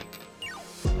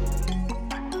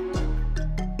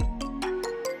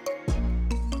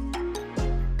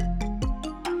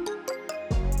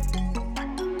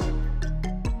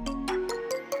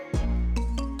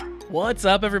What's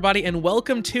up, everybody, and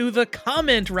welcome to the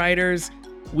Comment Writers.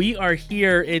 We are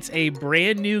here. It's a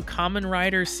brand new Kamen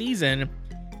Rider season.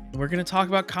 We're going to talk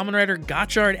about Kamen Rider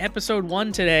Gotchard Episode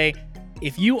 1 today.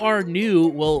 If you are new,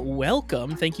 well,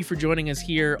 welcome. Thank you for joining us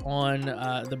here on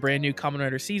the brand new Kamen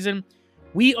Rider season.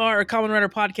 We are a Kamen Rider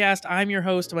podcast. I'm your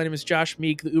host. My name is Josh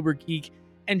Meek, the Uber Geek,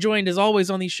 and joined as always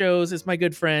on these shows is my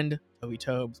good friend, Toby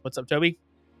Tobes. What's up, Toby?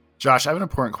 Josh, I have an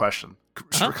important question.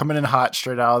 We're coming in hot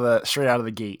straight out of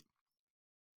the gate.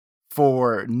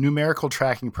 For numerical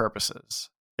tracking purposes,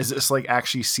 is this like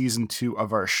actually season 2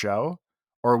 of our show,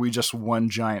 or are we just one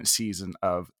giant season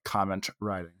of comment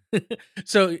writing?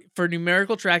 So for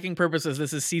numerical tracking purposes,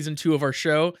 this is season 2 of our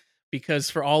show, because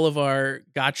for all of our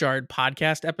Gotchard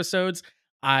podcast episodes,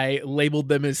 I labeled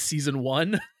them as season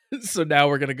 1. So now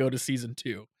we're going to go to season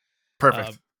 2.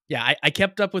 Perfect. I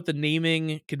kept up with the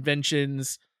naming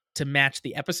conventions to match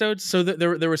the episodes. So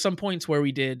there were some points where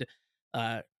we did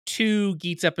 2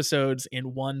 Geets episodes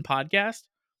in one podcast,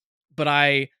 but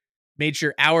I made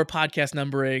sure our podcast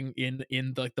numbering in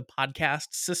the podcast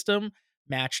system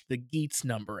matched the Geets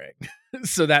numbering.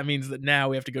 So that means that now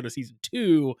we have to go to season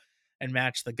 2 and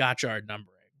match the Gotchard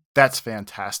numbering. That's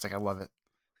fantastic. I love it.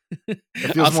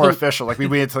 It feels more official. Like we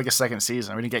waited till like a second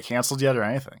season. We didn't get canceled yet or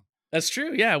anything. That's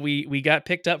true. Yeah, we got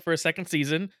picked up for a second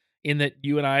season in that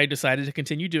you and I decided to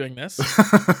continue doing this.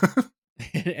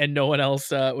 And no one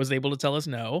else was able to tell us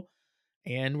no.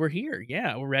 And we're here.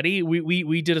 Yeah, we're ready.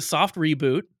 We did a soft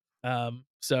reboot.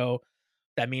 So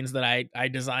that means that I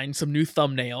designed some new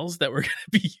thumbnails that we're going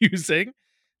to be using.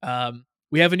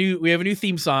 We have a new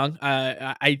theme song.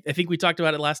 I think we talked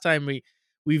about it last time.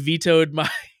 We vetoed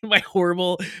my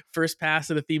horrible first pass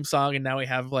of the theme song, and now we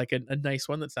have like a nice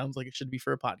one that sounds like it should be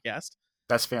for a podcast.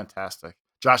 That's fantastic.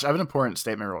 Josh, I have an important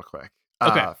statement real quick.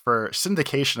 Okay. For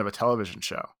syndication of a television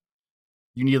show,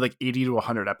 you need like 80 to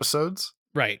 100 episodes.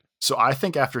 Right. So I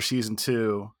think after season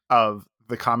 2 of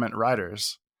the Comment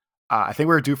Writers, I think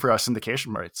we're due for our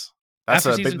syndication rights. That's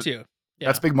after season 2. Yeah.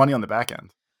 That's big money on the back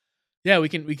end. Yeah, we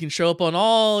can show up on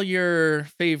all your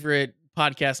favorite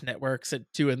podcast networks at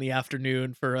 2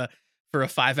 p.m. for a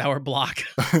 5-hour block.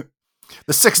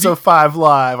 The 605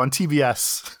 live on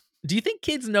TBS. Do you think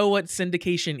kids know what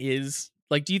syndication is?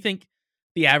 Like, do you think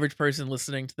the average person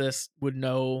listening to this would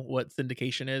know what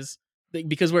syndication is?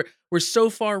 Because we're so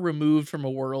far removed from a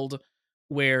world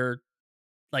where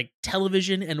like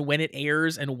television and when it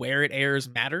airs and where it airs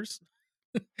matters.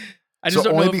 I just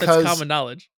don't know if that's common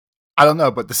knowledge. I don't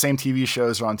know, but the same TV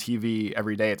shows are on TV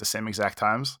every day at the same exact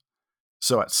times.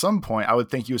 So at some point, I would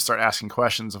think you would start asking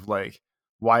questions of like,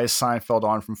 why is Seinfeld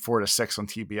on from 4 to 6 on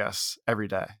TBS every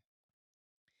day?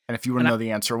 And if you want to know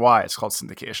the answer why, it's called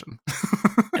syndication.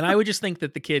 And I would just think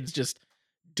that the kids just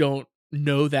don't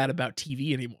know that about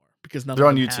TV anymore because they're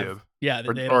on YouTube.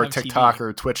 Or TikTok TV.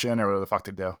 Or Twitching or whatever the fuck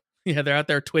they do. Yeah, they're out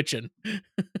there twitching.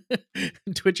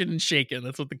 Twitching and shaking.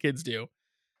 That's what the kids do.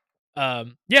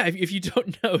 If you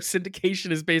don't know,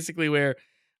 syndication is basically where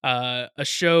a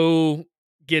show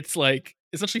gets like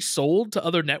essentially sold to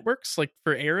other networks like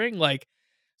for airing. Like,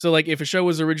 so like if a show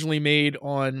was originally made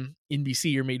on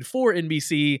NBC or made for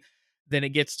NBC, then it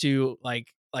gets to like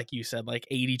you said, like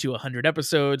 80 to 100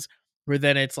 episodes, where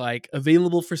then it's like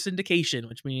available for syndication,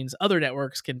 which means other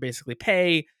networks can basically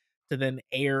pay to then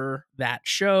air that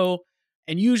show.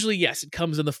 And usually, yes, it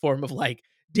comes in the form of like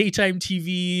daytime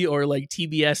TV or like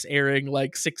TBS airing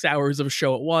like 6 hours of a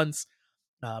show at once.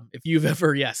 If you've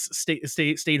ever,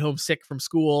 stayed home sick from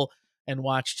school and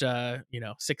watched,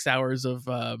 6 hours of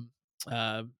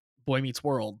Boy Meets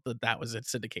World, that was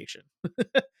its syndication.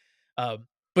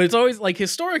 But it's always like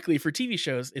historically for TV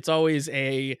shows, it's always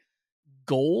a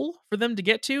goal for them to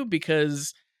get to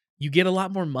because you get a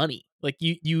lot more money. Like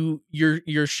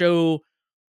your show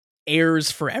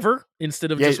airs forever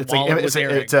instead of just while it was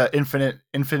airing. It's infinite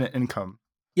income.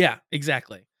 Yeah,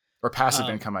 exactly. Or passive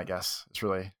income, I guess. It's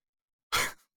really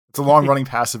it's a long running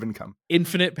passive income.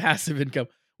 Infinite passive income,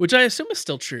 which I assume is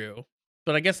still true.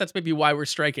 But I guess that's maybe why we're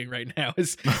striking right now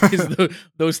is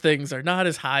those things are not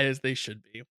as high as they should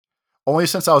be. Only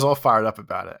since I was all fired up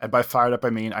about it. And by fired up,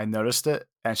 I mean I noticed it,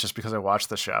 and it's just because I watched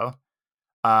the show.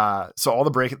 So all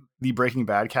the Breaking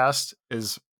Bad cast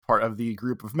is part of the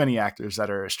group of many actors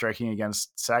that are striking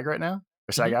against SAG right now,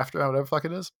 or SAG-AFTRA, whatever the fuck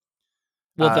it is.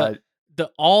 Well,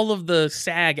 all of the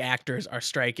SAG actors are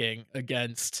striking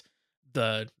against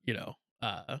the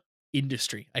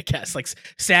industry, I guess. Like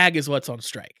SAG is what's on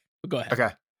strike. But go ahead. Okay.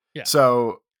 Yeah.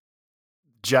 So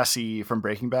Jesse from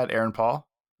Breaking Bad, Aaron Paul,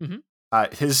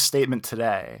 his statement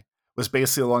today was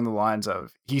basically along the lines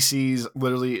of he sees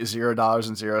literally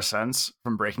 $0.00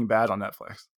 from Breaking Bad on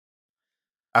Netflix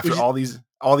after all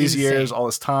these years, all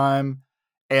this time,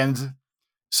 And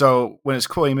so when his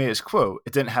quote, he made his quote,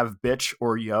 it didn't have bitch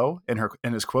or yo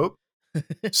in his quote.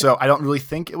 So I don't really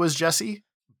think it was Jesse,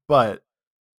 but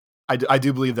I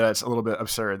do believe that it's a little bit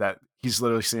absurd that he's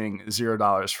literally seeing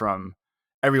 $0 from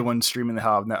everyone streaming the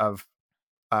hell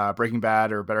of Breaking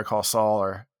Bad or Better Call Saul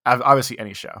or obviously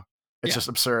any show. It's just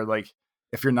absurd. Like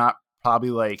if you're not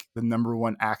probably like the number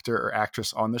one actor or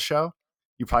actress on the show,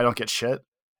 you probably don't get shit.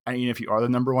 And even if you are the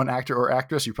number one actor or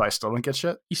actress, you probably still don't get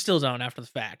shit. You still don't after the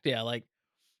fact. Yeah, like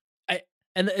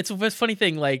and it's a funny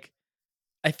thing, like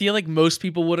I feel like most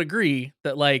people would agree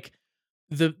that like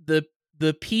the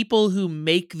people who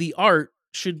make the art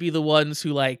should be the ones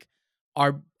who like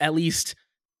are at least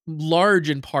large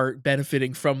in part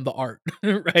benefiting from the art,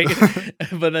 right?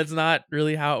 But that's not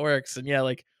really how it works. And yeah,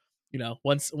 like, you know,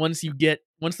 once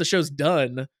the show's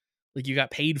done, like you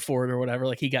got paid for it or whatever,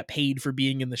 like he got paid for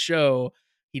being in the show,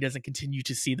 he doesn't continue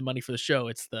to see the money for the show.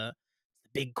 It's the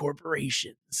big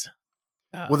corporations.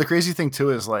 Well, the crazy thing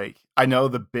too is like I know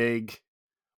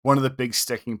one of the big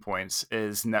sticking points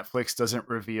is Netflix doesn't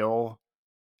reveal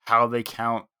how they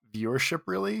count viewership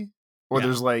really, or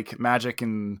there's like magic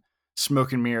and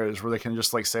smoke and mirrors where they can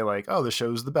just like say like, oh, the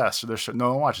show's the best, or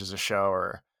no one watches the show,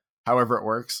 or however it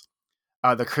works.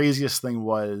 The craziest thing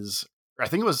was, I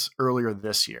think it was earlier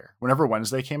this year, whenever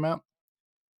Wednesday came out.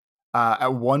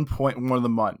 At one point in one of the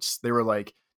months, they were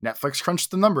like, Netflix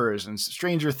crunched the numbers, and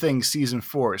Stranger Things season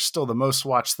 4 is still the most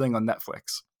watched thing on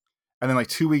Netflix. And then like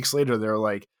 2 weeks later, they were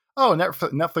like, oh,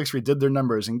 Netflix redid their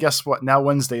numbers, and guess what? Now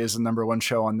Wednesday is the number one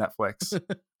show on Netflix.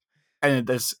 And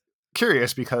it's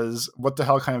curious because what the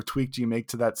hell kind of tweak do you make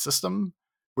to that system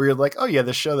where you're like, oh yeah,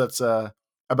 the show that's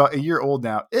about a year old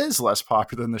now is less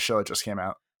popular than the show that just came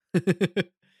out?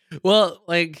 Well,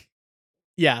 like,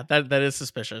 yeah, that is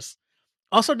suspicious.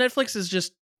 Also, Netflix is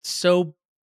just so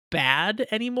bad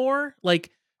anymore.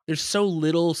 Like, there's so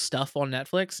little stuff on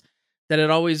Netflix that it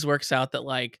always works out that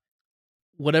like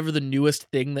whatever the newest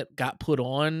thing that got put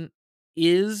on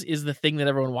is the thing that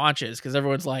everyone watches, because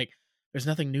everyone's like, there's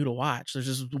nothing new to watch. There's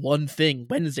just one thing.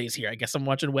 Wednesday's here. I guess I'm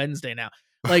watching Wednesday now.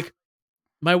 Like,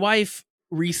 my wife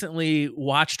recently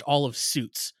watched all of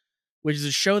Suits, which is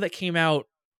a show that came out,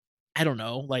 I don't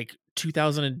know, like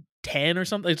 2010 or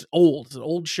something. It's old. It's an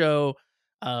old show.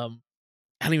 I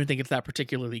don't even think it's that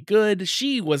particularly good.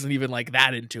 She wasn't even like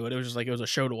that into it. It was just like it was a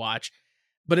show to watch.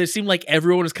 But it seemed like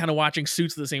everyone was kind of watching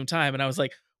Suits at the same time, and I was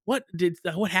like, what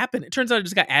happened? It turns out it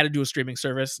just got added to a streaming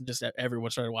service, and just everyone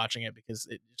started watching it because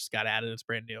it just got added. It's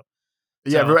brand new.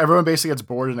 Yeah, so, everyone basically gets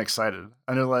bored and excited,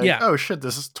 and they're like, oh shit,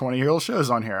 this is 20-year-old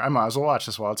shows on here. I might as well watch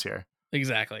this while it's here.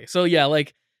 Exactly. So yeah,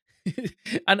 like,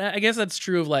 and I guess that's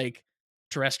true of like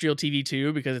terrestrial TV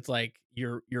too, because it's like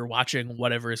you're watching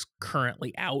whatever is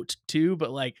currently out too.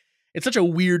 But like, it's such a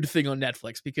weird thing on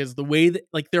Netflix because the way that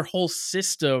like their whole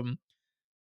system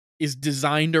is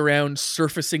designed around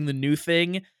surfacing the new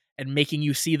thing and making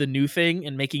you see the new thing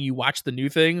and making you watch the new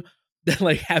thing, that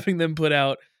like having them put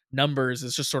out numbers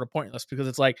is just sort of pointless, because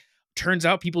it's like, turns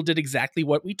out people did exactly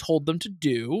what we told them to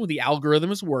do. The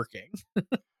algorithm is working.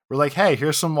 We're like, hey,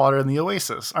 here's some water in the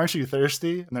oasis. Aren't you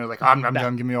thirsty? And they're like, I'm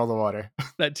done. Give me all the water.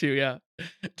 That too, yeah.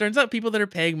 Turns out people that are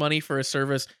paying money for a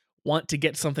service want to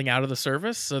get something out of the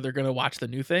service, so they're going to watch the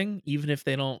new thing, even if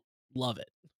they don't love it.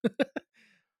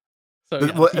 So,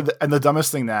 yeah. And the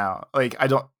dumbest thing now, like,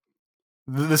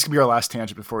 this could be our last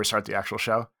tangent before we start the actual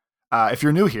show. If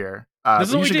you're new here,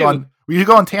 we should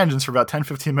go on tangents for about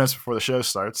 10-15 minutes before the show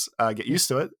starts. Get used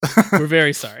to it. We're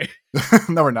very sorry.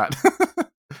 No, we're not.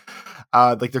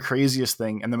 Like the craziest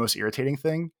thing and the most irritating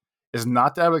thing is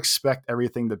not that I would expect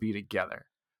everything to be together.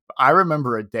 But I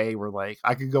remember a day where like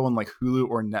I could go on like Hulu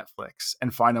or Netflix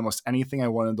and find almost anything I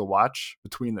wanted to watch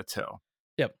between the two.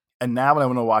 Yep. And now when I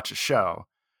want to watch a show,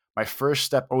 my first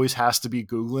step always has to be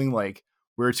Googling like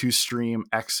where to stream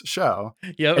X show.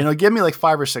 Yep. And it'll give me like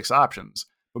 5 or 6 options.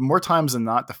 But more times than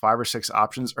not, the 5 or 6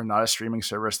 options are not a streaming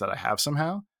service that I have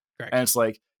somehow. Correct. And it's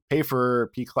like, pay for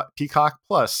Peacock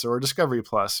Plus or Discovery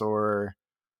Plus or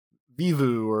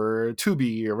Vivu or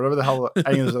Tubi or whatever the hell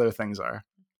any of those other things are.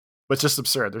 But it's just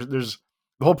absurd. There's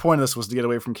the whole point of this was to get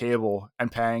away from cable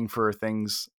and paying for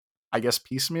things, I guess,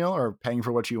 piecemeal or paying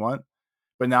for what you want.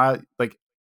 But now, like,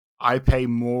 I pay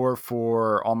more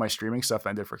for all my streaming stuff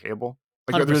than I did for cable.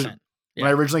 Like, 100%. When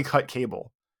I originally cut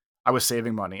cable, I was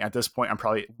saving money. At this point, I'm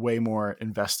probably way more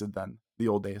invested than the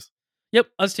old days. Yep,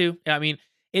 us too. Yeah, I mean,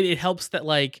 it helps that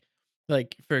like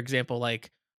for example,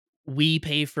 like we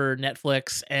pay for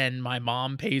Netflix and my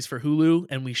mom pays for Hulu,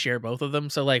 and we share both of them.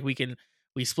 So like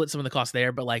we split some of the costs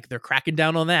there, but like they're cracking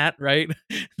down on that, right?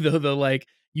 the like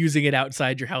using it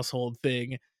outside your household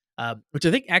thing, which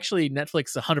I think actually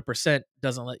Netflix 100%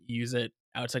 doesn't let you use it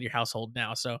outside your household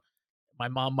now. So my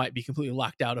mom might be completely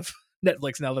locked out of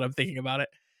Netflix now that I'm thinking about it.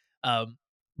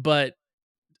 But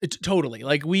totally,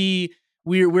 like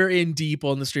we're in deep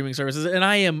on the streaming services, and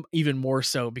I am even more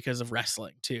so because of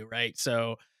wrestling too, right?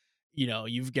 So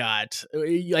you've got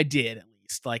I did at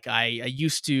least like I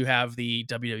used to have the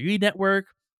WWE network,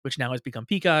 which now has become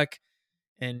Peacock,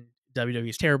 and WWE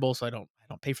is terrible, so I don't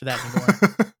pay for that anymore.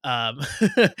 Um,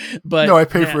 no, but I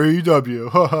pay for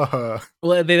AEW.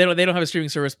 well, they don't have a streaming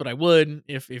service, but I would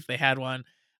if they had one.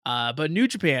 But New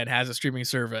Japan has a streaming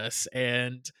service,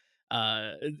 and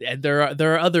there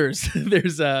are others.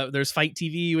 there's Fight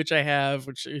TV, which I have,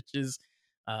 which is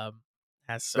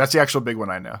has some. That's the actual big one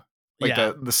I know. Like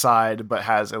Yeah, the side, but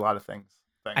has a lot of things.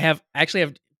 I actually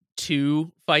have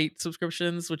 2 Fight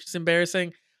subscriptions, which is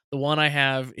embarrassing. The one I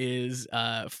have is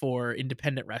for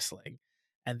independent wrestling,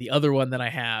 and the other one that I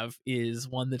have is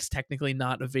one that's technically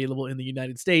not available in the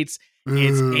United States.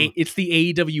 It's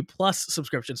the AEW Plus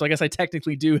subscription. So I guess I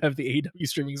technically do have the AEW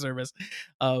streaming service,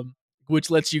 which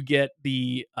lets you get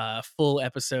the full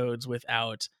episodes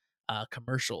without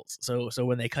commercials. So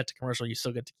when they cut to commercial, you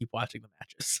still get to keep watching the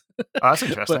matches. Oh, that's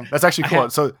interesting. That's actually cool.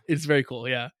 So it's very cool.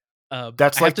 Yeah.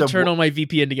 That's I have to turn on my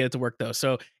VPN to get it to work though.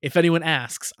 So if anyone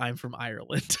asks, I'm from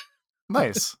Ireland.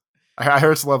 Nice. I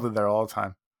heard it's lovely there all the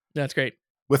time. That's great.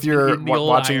 With your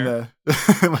watching ire.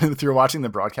 with your watching the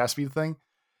broadcast feed thing,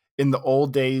 in the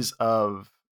old days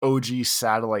of OG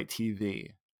satellite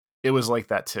TV, it was like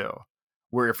that too.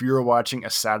 Where if you were watching a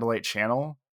satellite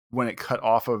channel, when it cut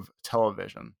off of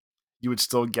television, you would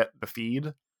still get the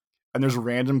feed. And there's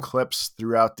random clips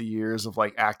throughout the years of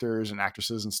like actors and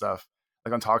actresses and stuff,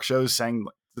 like on talk shows saying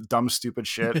the dumb, stupid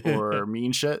shit or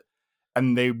mean shit.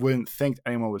 And they wouldn't think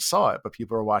anyone would saw it, but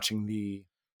people are watching the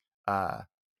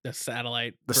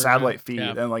satellite feed,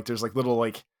 yeah. and like there's like little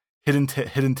like hidden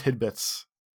tidbits.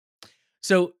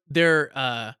 So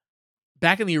they're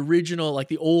back in the original, like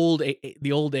the old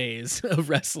days of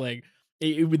wrestling,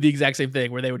 it would be the exact same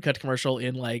thing where they would cut to commercial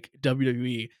in like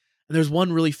WWE. And there's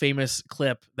one really famous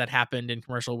clip that happened in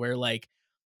commercial where like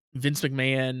Vince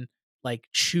McMahon like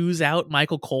chews out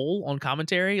Michael Cole on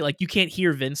commentary. Like you can't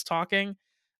hear Vince talking,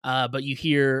 but you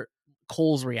hear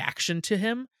Cole's reaction to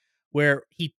him, where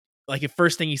he like the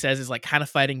first thing he says is like kind of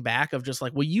fighting back of just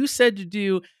like, well, you said to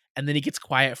do, and then he gets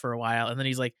quiet for a while, and then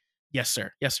he's like, yes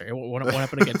sir, what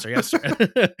happened again, sir? Yes sir.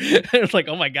 It's like,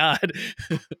 oh my god.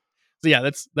 So yeah,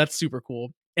 that's super cool.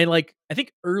 And like I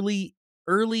think early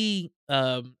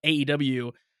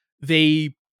AEW,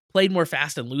 they played more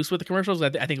fast and loose with the commercials. I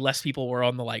think less people were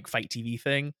on the like Fight TV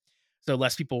thing, so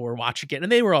less people were watching it, and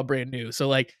they were all brand new. So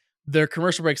like their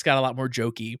commercial breaks got a lot more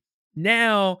jokey.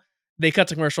 Now they cut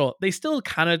to commercial. They still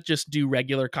kind of just do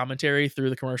regular commentary through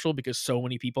the commercial because so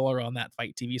many people are on that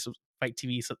Fight TV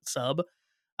sub.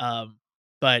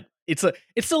 But it's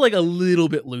still like a little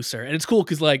bit looser, and it's cool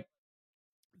because like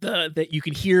that you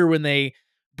can hear when they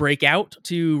break out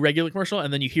to regular commercial,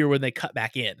 and then you hear when they cut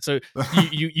back in. So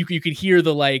you can hear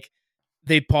the like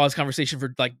they pause conversation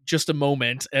for like just a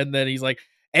moment, and then he's like,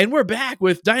 "And we're back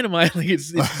with Dynamite." Like it's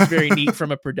very neat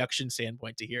from a production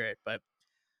standpoint to hear it. But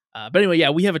anyway,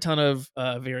 yeah, we have a ton of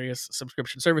various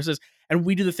subscription services, and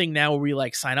we do the thing now where we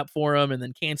like sign up for them and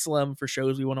then cancel them for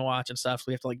shows we want to watch and stuff. So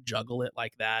we have to like juggle it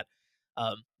like that.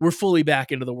 We're fully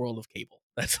back into the world of cable.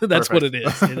 That's what it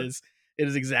is. It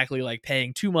is exactly like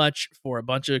paying too much for a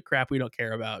bunch of crap we don't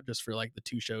care about just for like the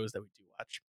 2 shows that we do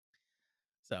watch.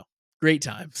 So great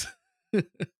times.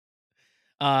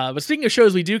 But speaking of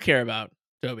shows we do care about,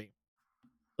 Toby,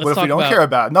 what if we don't care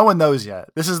about? No one knows yet.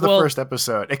 This is the first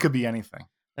episode. It could be anything.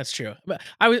 That's true. But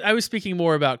I was speaking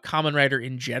more about Kamen Rider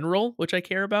in general, which I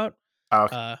care about. Oh,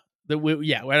 okay. I don't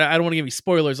want to give you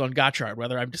spoilers on Gotchard,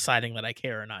 whether I'm deciding that I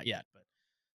care or not yet. But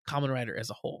Kamen Rider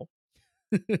as a whole.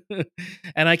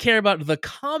 And I care about the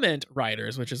comment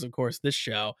writers, which is of course this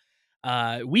show.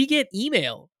 We get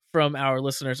email from our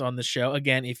listeners on the show.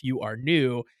 Again, if you are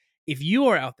new, if you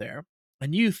are out there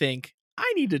and you think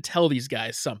I need to tell these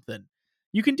guys something,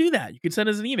 you can do that. You can send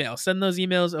us an email. Send those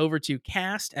emails over to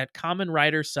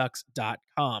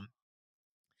cast@kamenwritersucks.com.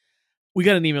 We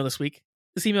got an email this week.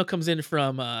 This email comes in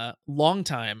from a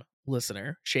longtime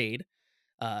listener, Shade.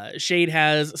 Shade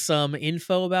has some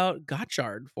info about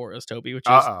Gotchard for us, Toby, which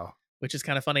is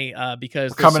kind of funny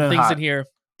because there's some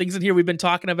things in here we've been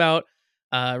talking about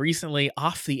recently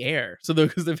off the air. So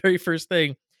because the very first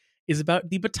thing is about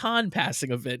the baton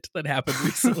passing event that happened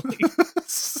recently.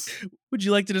 Would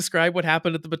you like to describe what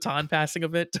happened at the baton passing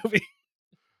event, Toby?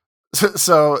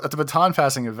 So at the baton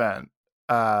passing event,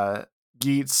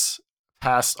 Geets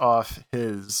passed off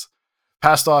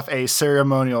a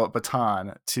ceremonial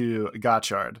baton to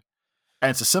Gotchard. And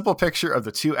it's a simple picture of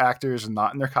the two actors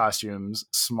not in their costumes,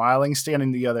 smiling,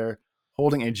 standing together,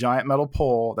 holding a giant metal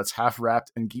pole that's half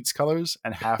wrapped in Geats colors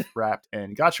and half wrapped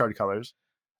in Gotchard colors.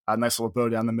 A nice little bow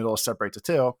down the middle to separate the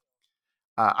two.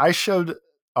 I showed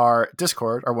our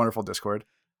Discord, our wonderful Discord,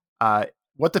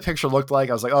 what the picture looked like.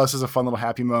 I was like, oh, this is a fun little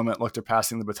happy moment. Look, they're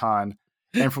passing the baton.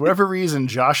 And for whatever reason,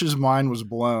 Josh's mind was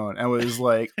blown and was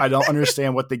like, I don't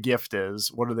understand what the gift is.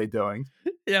 What are they doing?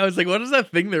 Yeah, I was like, what is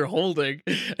that thing they're holding?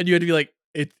 And you had to be like,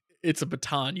 it's a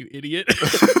baton, you idiot.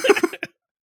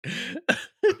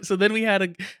 So then we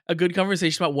had a good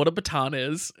conversation about what a baton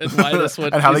is and why this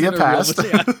one and how they get passed.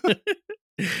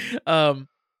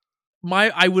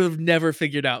 I would have never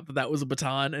figured out that was a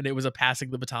baton and it was a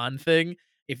passing the baton thing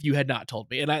if you had not told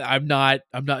me. And I'm not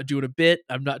doing a bit.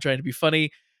 I'm not trying to be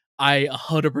funny. I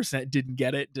 100% didn't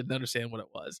get it, didn't understand what it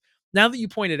was. Now that you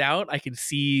pointed out, I can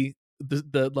see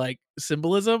the like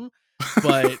symbolism,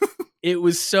 but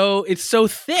it's so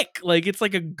thick. Like it's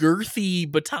like a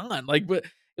girthy baton. Like, but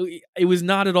it was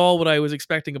not at all what I was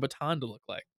expecting a baton to look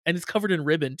like. And it's covered in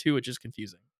ribbon too, which is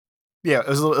confusing. Yeah, it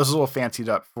was a little fancied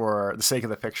up for the sake of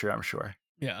the picture, I'm sure.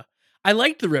 Yeah. I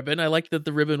liked the ribbon. I liked that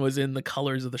the ribbon was in the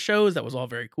colors of the shows. That was all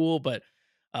very cool, but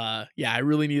yeah, I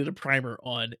really needed a primer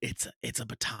on it's a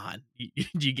baton. Do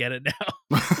you get it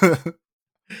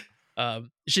now?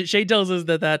 Shay tells us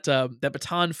that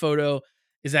baton photo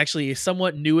is actually a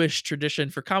somewhat newish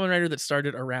tradition for Kamen Rider that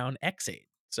started around X8.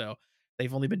 So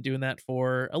they've only been doing that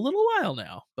for a little while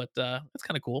now, but that's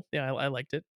kind of cool. Yeah, I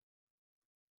liked it.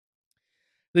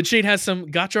 Then Shade has some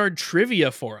Gotchard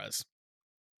trivia for us.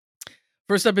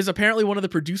 First up is apparently one of the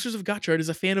producers of Gotchard is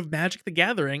a fan of Magic the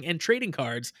Gathering and trading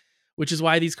cards, which is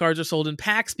why these cards are sold in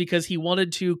packs, because he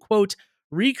wanted to, quote,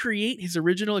 recreate his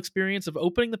original experience of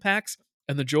opening the packs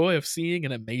and the joy of seeing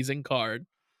an amazing card.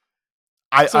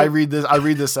 I read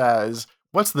this as,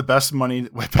 what's the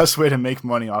best way to make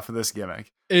money off of this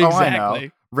gimmick? Exactly. Oh, I know.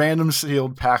 Random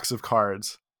sealed packs of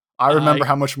cards. I remember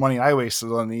how much money I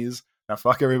wasted on these. Now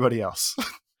fuck everybody else.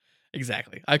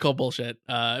 Exactly. I call bullshit.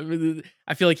 I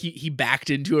feel like he backed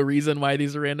into a reason why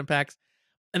these are random packs.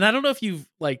 And I don't know if you've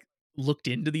like looked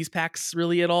into these packs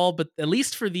really at all, but at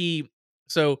least for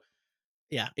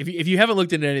yeah, if you haven't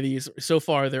looked into any of these so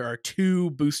far, there are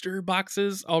 2 booster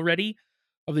boxes already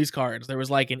of these cards. There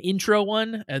was like an intro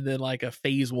one and then like a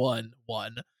phase 1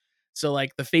 one. So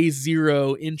like the phase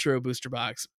 0 intro booster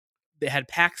box, they had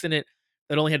packs in it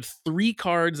that only had 3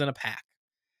 cards in a pack.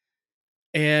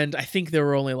 And I think there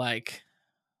were only like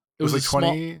it was like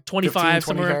 20, 25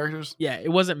 15, 20 characters. Yeah, it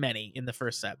wasn't many in the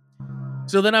first set.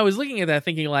 So then I was looking at that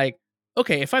thinking like,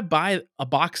 okay, if I buy a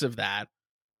box of that,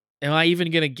 am I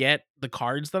even going to get the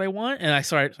cards that I want? And I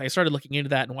started looking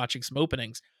into that and watching some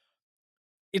openings.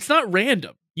 It's not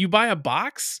random. You buy a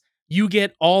box, you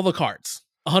get all the cards.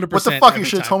 100%. What the fuck? You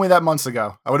should have told me that months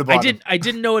ago. I would have bought them. I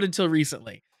didn't know it until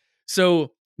recently.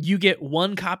 So you get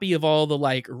 1 copy of all the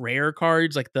like rare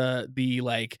cards, like the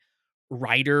like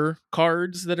rider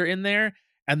cards that are in there,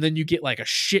 and then you get like a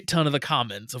shit ton of the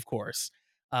commons, of course.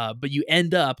 But you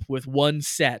end up with 1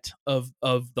 set of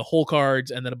the whole cards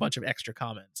and then a bunch of extra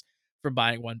commons from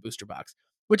buying 1 booster box,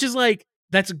 which is like,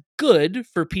 that's good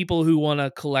for people who want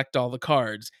to collect all the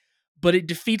cards, but it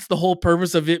defeats the whole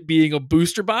purpose of it being a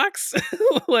booster box.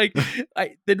 Like,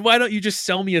 then why don't you just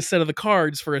sell me a set of the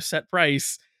cards for a set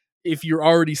price if you're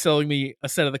already selling me a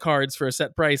set of the cards for a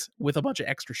set price with a bunch of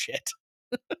extra shit?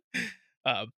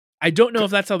 I don't know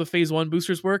if that's how the phase 1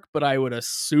 boosters work, but I would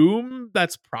assume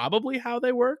that's probably how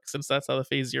they work, since that's how the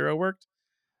phase 0 worked.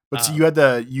 But so you had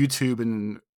to YouTube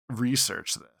and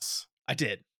research this. I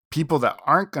did. People that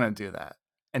aren't going to do that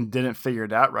and didn't figure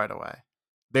it out right away,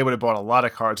 they would have bought a lot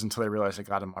of cards until they realized they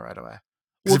got them all right away.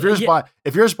 Because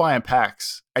if you're just buying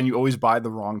packs and you always buy the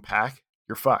wrong pack,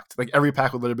 you're fucked. Like every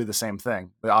pack would literally be the same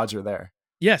thing. The odds are there.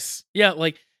 Yes. Yeah.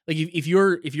 Like if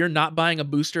you're not buying a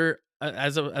booster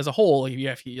as a whole, like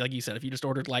you said, if you just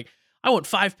ordered like, I want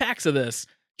 5 packs of this,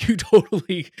 you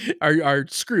totally are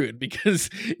screwed, because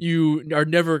you are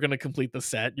never going to complete the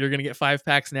set. You're going to get 5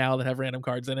 packs now that have random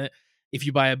cards in it. If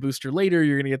you buy a booster later,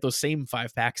 you're going to get those same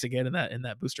 5 packs again in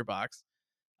that booster box.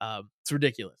 It's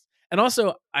ridiculous. And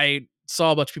also, I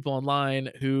saw a bunch of people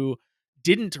online who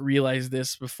didn't realize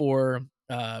this before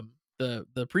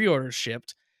the pre-orders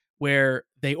shipped, where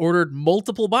they ordered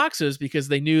multiple boxes because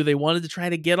they knew they wanted to try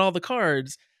to get all the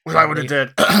cards. Which I would have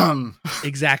did.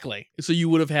 Exactly. So you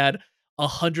would have had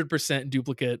 100%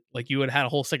 duplicate. Like you would have had a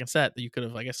whole second set that you could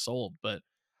have, I guess, sold. But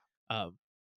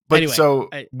anyway, so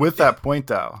with that point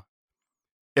though,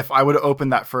 if I would have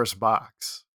opened that first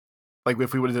box, like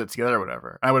if we would have did it together or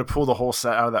whatever, and I would have pulled the whole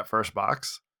set out of that first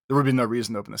box, there would be no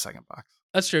reason to open the second box.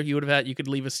 That's true. You could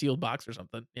leave a sealed box or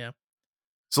something. Yeah.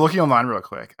 So looking online real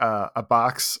quick, a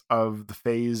box of the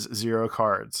Phase Zero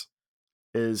cards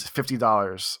is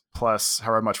 $50 plus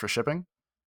however much for shipping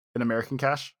in American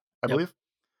cash, I Yep. believe.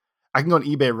 I can go on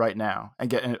eBay right now and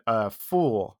get a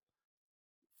full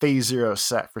Phase Zero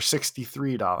set for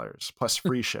 $63 plus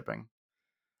free shipping.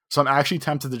 So I'm actually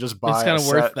tempted to just It's buy kind a of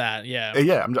worth set. that. Yeah.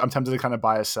 Yeah, I'm tempted to kind of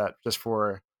buy a set just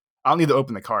for. I don't need to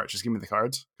open the cards. Just give me the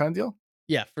cards, kind of deal.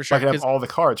 Yeah, for But I sure. can have Because all the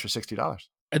cards for $60.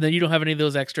 and then you don't have any of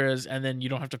those extras, and then you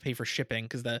don't have to pay for shipping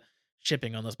because the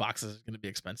shipping on those boxes is going to be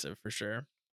expensive for sure.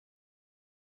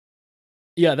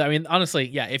 Yeah, I mean, honestly,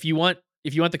 yeah. If you want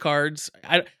the cards,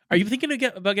 are you thinking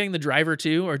about getting the driver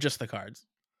too, or just the cards?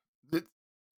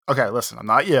 Okay, listen, I'm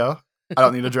not you. I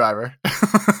don't need a driver.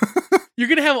 You're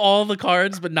gonna have all the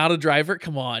cards, but not a driver.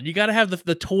 Come on, you got to have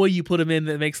the toy you put them in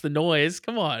that makes the noise.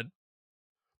 Come on,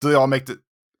 Do they all make the?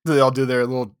 Do they all do their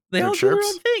little they their all do their own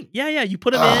chirps? thing. Yeah, yeah. You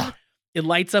put them in, Ugh, it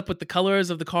lights up with the colors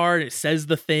of the card. It says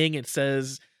the thing. It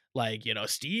says like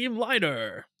steam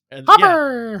liner, and yeah,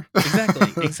 Hopper.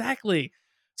 exactly, exactly.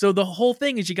 So the whole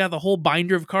thing is you got the whole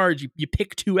binder of cards. You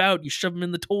pick two out, you shove them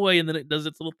in the toy, and then it does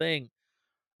its little thing.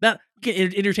 That you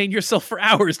can entertain yourself for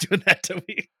hours doing that to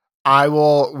me. I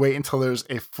will wait until there's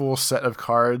a full set of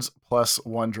cards plus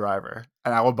one driver,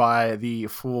 and I will buy the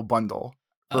full bundle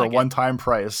I for a like it. one-time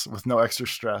price with no extra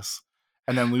stress,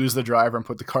 and then lose the driver and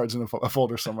put the cards in a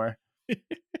folder somewhere. We'll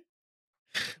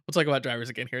talk about drivers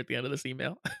again here at the end of this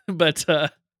email. But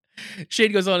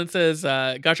Shade goes on and says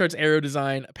Gotchard's arrow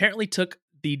design apparently took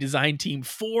the design team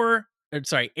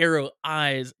Arrow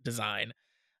Eyes design.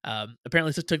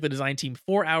 Apparently, this took the design team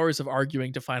 4 hours of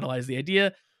arguing to finalize the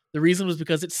idea. The reason was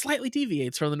because it slightly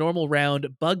deviates from the normal round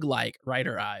bug-like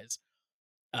Rider Eyes.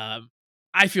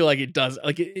 I feel like it does.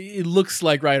 Like it looks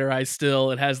like Rider Eyes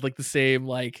still. It has like the same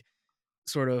like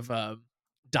sort of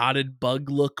dotted bug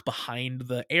look behind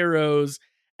the arrows.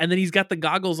 And then he's got the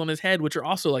goggles on his head, which are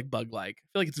also like bug like. I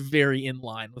feel like it's very in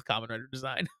line with Kamen Rider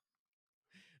design.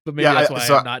 But maybe Yeah, that's why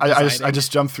so I'm not I designing.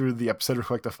 just jumped through the episode real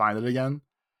quick to find it again.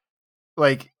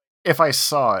 Like, if I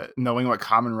saw it, knowing what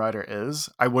Kamen Rider is,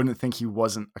 I wouldn't think he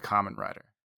wasn't a Kamen Rider.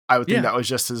 I would think Yeah. that was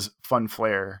just his fun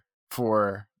flair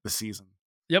for the season.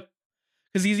 Yep.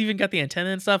 Because he's even got the antenna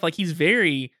and stuff. Like he's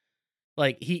very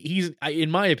like he's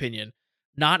in my opinion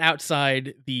not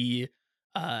outside the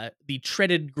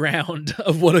treaded ground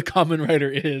of what a Kamen Rider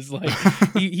is. Like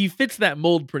he fits that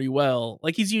mold pretty well.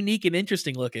 Like he's unique and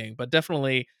interesting looking, but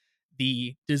definitely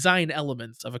the design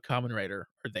elements of a Kamen Rider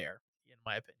are there, in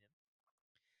my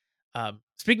opinion.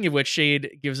 Speaking of which,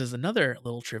 Shade gives us another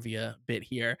little trivia bit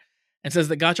here and says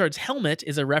that Gotchard's helmet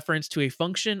is a reference to a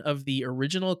function of the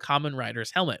original Kamen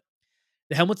Rider's helmet.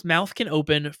 The helmet's mouth can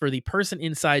open for the person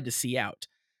inside to see out.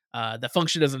 The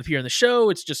function doesn't appear in the show.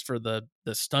 It's just for the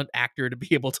stunt actor to be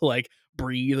able to like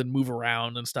breathe and move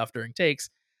around and stuff during takes.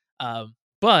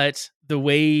 But the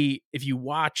way, if you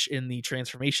watch in the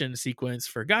transformation sequence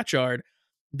for Gotchard,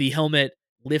 the helmet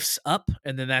lifts up,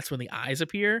 and then that's when the eyes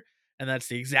appear, and that's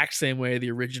the exact same way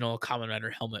the original Kamen Rider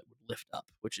helmet would lift up,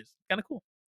 which is kind of cool.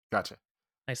 Gotcha.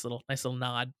 Nice little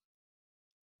nod.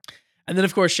 And then,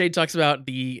 of course, Shade talks about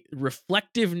the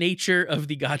reflective nature of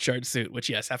the Gotchard suit, which,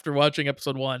 yes, after watching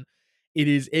episode 1, it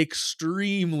is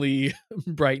extremely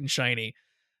bright and shiny.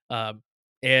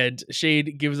 And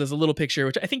Shade gives us a little picture,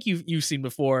 which I think you've seen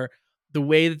before. The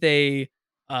way that they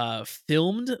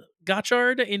filmed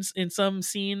Gotchard in some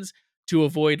scenes to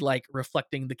avoid like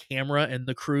reflecting the camera and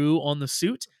the crew on the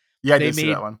suit. Yeah, I They did see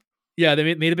that made one. Yeah,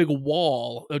 they made a big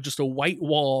wall, just a white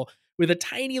wall with a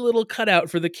tiny little cutout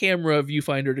for the camera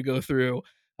viewfinder to go through.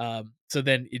 So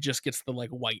then it just gets the like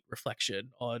white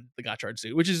reflection on the Gotchard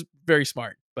suit, which is very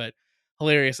smart, but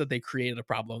hilarious that they created a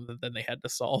problem that then they had to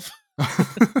solve.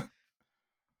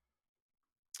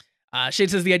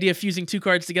 Shade says the idea of fusing two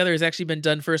cards together has actually been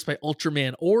done first by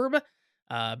Ultraman Orb.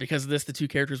 Because of this, the two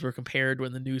characters were compared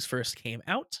when the news first came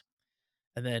out.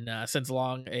 And then sends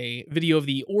along a video of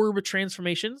the Orb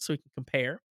transformation so we can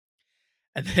compare.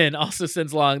 And then also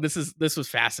sends along this was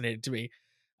fascinating to me.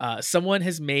 Someone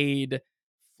has made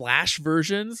Flash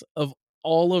versions of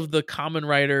all of the Kamen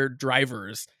Rider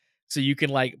drivers, so you can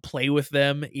like play with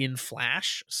them in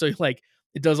Flash. So like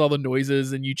it does all the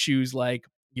noises, and you choose like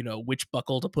which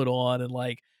buckle to put on and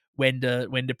like when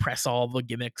to press all the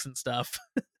gimmicks and stuff.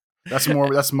 That's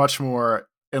much more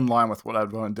in line with what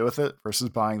I'd want to do with it versus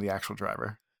buying the actual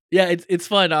driver. Yeah, it's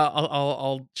fun.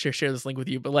 I'll share this link with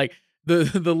you, but like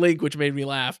the link which made me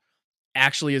laugh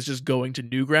actually is just going to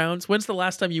Newgrounds. When's the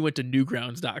last time you went to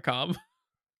newgrounds.com?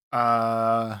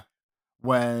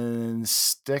 When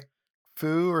Stick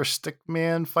Fu or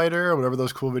Stickman Fighter or whatever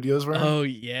those cool videos were. Oh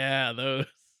yeah, those.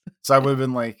 So I would have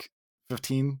been like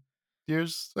 15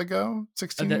 years ago,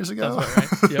 16 years Sounds ago. about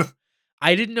right. Yep.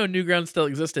 I didn't know Newgrounds still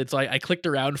existed, so I clicked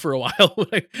around for a while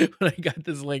when I got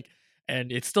this link,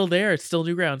 and it's still there. It's still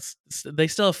Newgrounds. They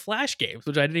still have Flash games,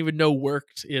 which I didn't even know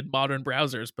worked in modern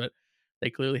browsers, but they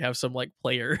clearly have some like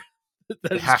player that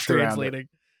They is hacked around it. translating.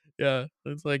 Yeah,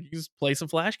 it's like you just play some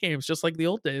Flash games just like the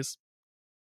old days.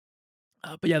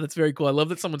 But yeah, that's very cool. I love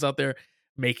that someone's out there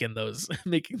making those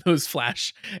making those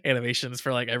Flash animations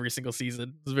for like every single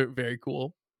season. It's very, very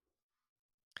cool.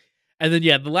 And then,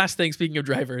 yeah, the last thing, speaking of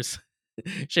drivers,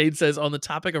 Shade says on the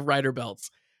topic of rider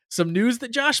belts, some news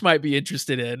that Josh might be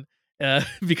interested in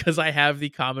because I have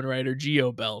the Kamen Rider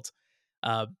Geo belt.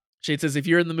 Uh, Shade says if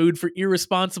you're in the mood for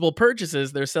irresponsible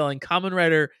purchases, they're selling Kamen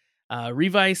Rider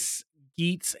Revice,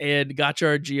 Geats, and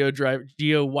Gotchard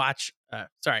Geo watch.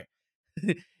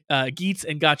 Geats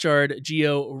and Gotchard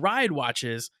Geo ride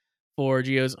watches for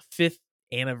Geo's 5th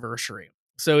anniversary.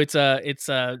 So it's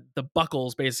the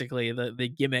buckles, basically the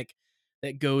gimmick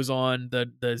that goes on the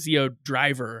Zeo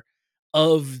driver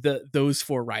of those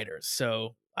 4 riders.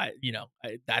 So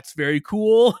that's very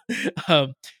cool.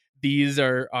 um, these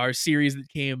are series that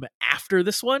came after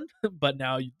this one, but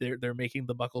now they're making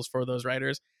the buckles for those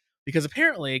riders because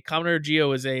apparently Kamen Rider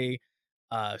Geo is a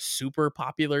super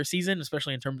popular season,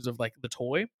 especially in terms of like the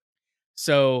toy.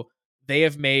 So they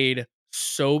have made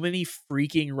so many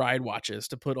freaking ride watches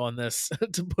to put on this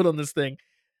to put on this thing.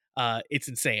 It's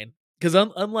insane because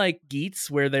unlike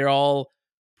Geats, where they're all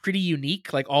pretty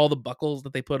unique, like all the buckles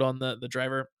that they put on the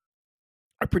driver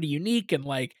are pretty unique and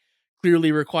like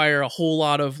clearly require a whole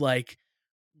lot of like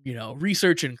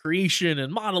research and creation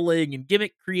and modeling and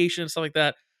gimmick creation and stuff like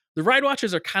that. The ride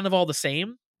watches are kind of all the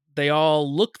same. They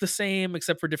all look the same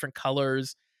except for different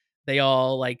colors. They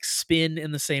all like spin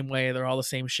in the same way. They're all the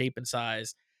same shape and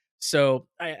size. So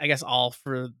I guess all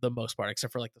for the most part,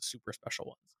 except for like the super special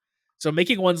ones. So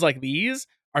making ones like these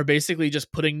are basically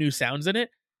just putting new sounds in it,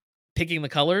 picking the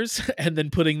colors, and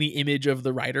then putting the image of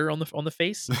the rider on the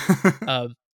face.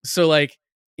 So like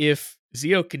if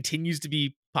Zeo continues to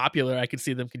be popular, I could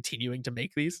see them continuing to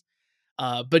make these.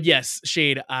 But yes,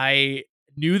 Shade, I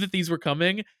knew that these were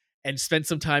coming and spent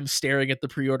some time staring at the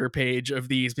pre-order page of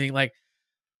these, being like,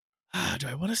 do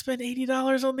I want to spend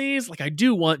 $80 on these? Like I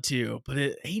do want to, but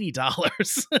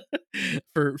 $80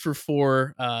 for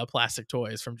 4 plastic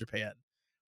toys from Japan.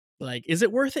 Like, is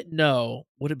it worth it? No.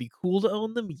 Would it be cool to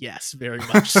own them? Yes, very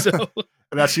much so.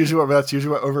 And that's usually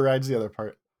what overrides the other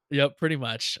part. Yep, pretty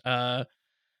much. I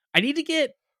need to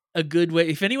get a good way.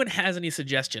 If anyone has any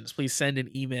suggestions, please send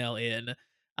an email in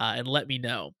and let me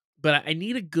know. But I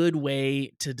need a good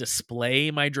way to display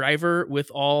my driver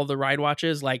with all the ride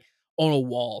watches, like on a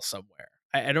wall somewhere.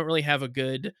 I don't really have a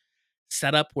good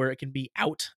setup where it can be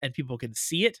out and people can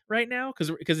see it right now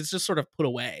because it's just sort of put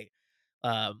away.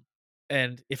 Um,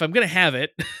 and if I'm gonna have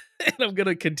it and I'm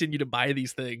gonna continue to buy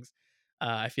these things,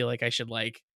 I feel like I should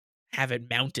like have it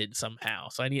mounted somehow.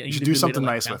 So I need You should a do good way to something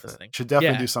like nice mount with this it. thing. Should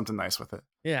definitely Yeah, do something nice with it.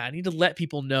 yeah. I need to let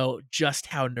people know just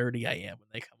how nerdy I am when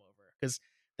they come over because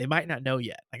they might not know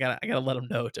yet. I gotta let them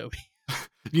know, Toby.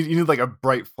 You need like a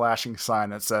bright flashing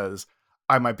sign that says,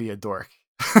 "I might be a dork."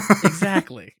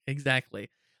 Exactly.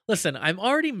 Listen, I'm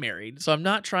already married, so I'm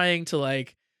not trying to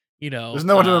like, There's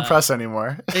no one to impress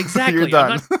anymore. You're exactly.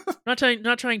 I'm done.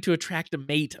 not trying to attract a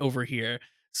mate over here.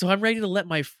 So I'm ready to let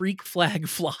my freak flag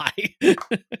fly.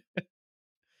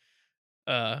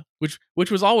 Which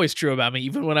was always true about me,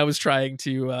 even when I was trying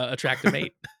to attract a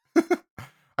mate.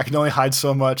 I can only hide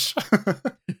so much.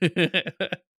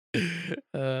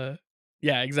 uh,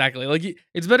 yeah, exactly. Like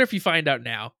it's better if you find out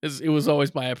now. It was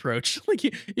always my approach. Like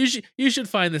you should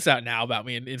find this out now about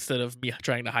me instead of me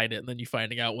trying to hide it and then you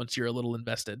finding out once you're a little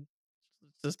invested.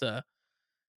 Just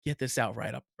get this out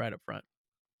right up front.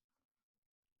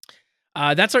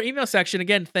 That's our email section.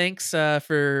 Again, thanks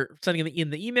for sending in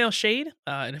the email, Shade.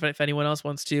 And if anyone else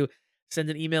wants to send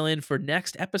an email in for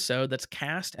next episode, that's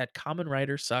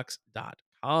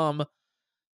cast@commonwritersucks.com.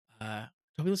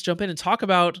 Toby, let's jump in and talk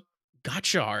about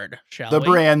Gotchard, shall The we?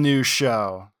 brand new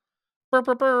show. Brr,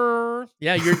 brr, brr.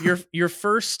 Yeah, your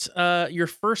first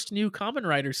new Kamen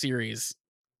Rider series,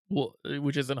 well,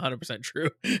 which isn't 100% true,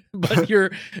 but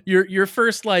your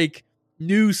first like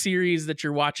new series that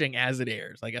you're watching as it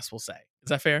airs. I guess we'll say, is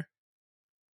that fair?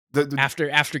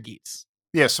 After Geats.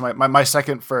 Yeah, so my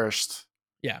second first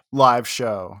live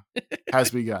show has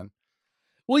begun.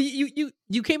 Well,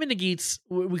 you came into Geats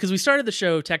because we started the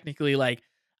show technically like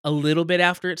a little bit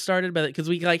after it started, but because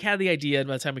we like had the idea, and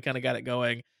by the time we kind of got it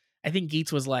going, I think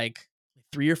Geats was like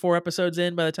 3 or 4 episodes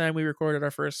in by the time we recorded our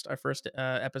first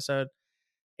episode,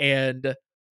 and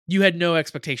you had no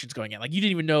expectations going in. Like you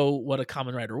didn't even know what a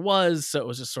Kamen Rider was, so it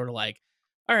was just sort of like,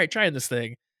 all right, trying this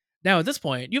thing. Now at this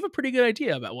point, you have a pretty good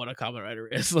idea about what a Kamen Rider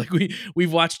is. Like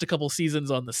we've watched a couple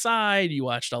seasons on the side. You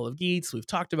watched all of Geats. We've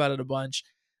talked about it a bunch.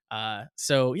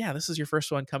 So yeah, this is your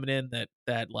first one coming in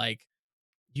that like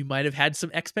you might have had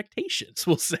some expectations.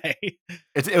 We'll say.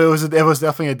 It was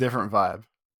definitely a different vibe.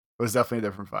 It was definitely a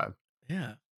different vibe.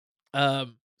 Yeah.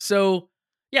 So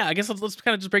yeah, I guess let's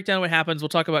kind of just break down what happens. We'll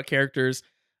talk about characters,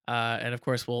 and of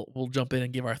course we'll jump in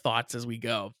and give our thoughts as we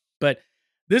go. But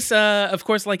this, of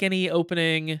course, like any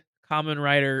opening Kamen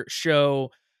Rider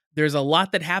show, there's a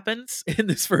lot that happens in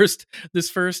this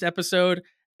first episode,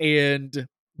 and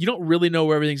you don't really know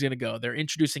where everything's gonna go. They're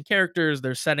introducing characters,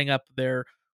 they're setting up their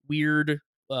weird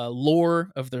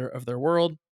lore of their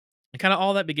world, and kind of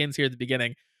all that begins here at the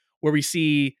beginning, where we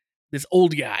see this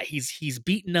old guy. He's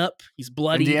beaten up, he's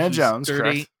bloody, Indiana he's Jones, dirty.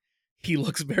 correct? He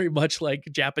looks very much like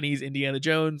Japanese Indiana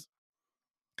Jones.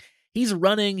 He's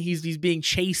running, he's being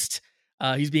chased,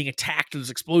 he's being attacked, there's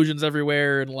explosions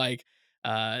everywhere, and like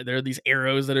there are these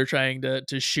arrows that are trying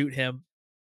to shoot him.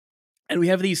 And we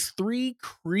have these three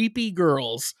creepy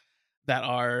girls that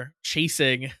are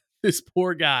chasing this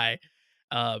poor guy.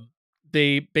 Um,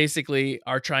 they basically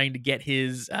are trying to get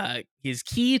his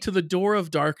key to the door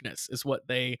of darkness, is what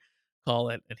they call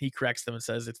it. And he corrects them and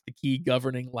says it's the key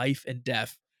governing life and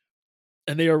death.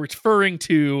 And they are referring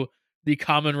to the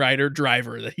Kamen Rider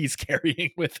driver that he's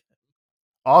carrying with him.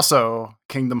 Also,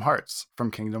 Kingdom Hearts from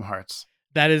Kingdom Hearts.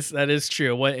 That is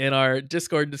true. What in our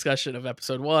Discord discussion of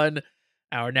episode 1,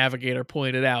 our navigator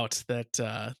pointed out that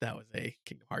that was a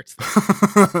Kingdom Hearts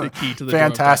thing. The key to the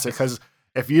fantastic. Because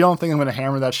if you don't think I'm going to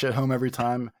hammer that shit home every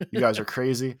time, you guys are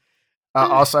crazy.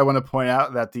 Also, I want to point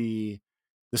out that the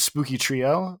spooky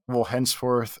trio will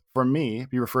henceforth, for me,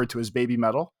 be referred to as Baby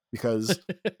Metal, because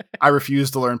I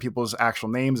refuse to learn people's actual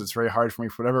names. It's very hard for me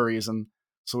for whatever reason.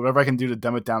 So whatever I can do to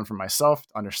dumb it down for myself,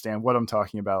 to understand what I'm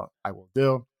talking about, I will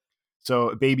do.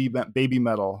 So Baby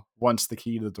Metal wants the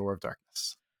key to the door of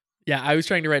darkness. Yeah, I was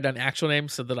trying to write down actual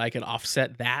names so that I could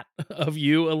offset that of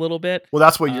you a little bit. Well,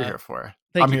 that's what you're here for.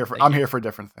 I'm here for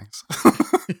different things.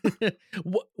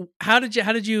 How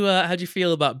did you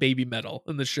feel about Baby Metal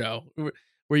in the show?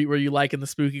 Were you liking the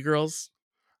spooky girls?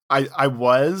 I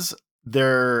was.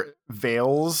 They're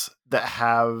veils that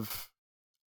have,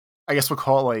 I guess we'll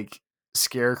call it like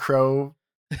scarecrow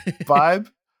vibe.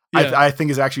 Yeah. I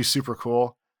think is actually super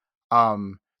cool.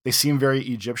 They seem very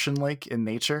Egyptian-like in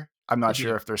nature. I'm not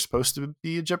sure if they're supposed to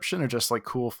be Egyptian or just like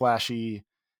cool, flashy,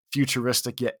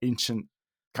 futuristic yet ancient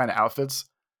kind of outfits,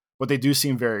 but they do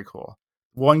seem very cool.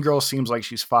 One girl seems like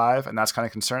she's 5, and that's kind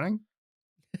of concerning.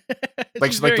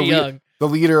 Like she's very young. The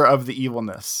leader of the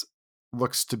evilness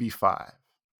looks to be 5.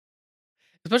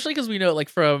 Especially because we know, like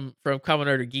from Kamen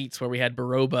Rider Geats, where we had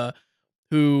Baroba,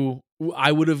 who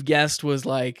I would have guessed was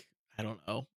like, I don't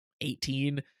know,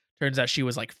 18. Turns out she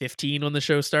was like 15 when the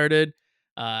show started.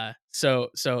 So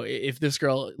if this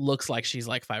girl looks like she's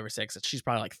like 5 or 6, she's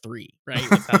probably like 3, right?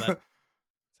 That's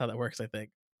how that works, I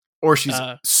think. Or she's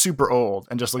super old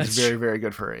and just looks very, true. Very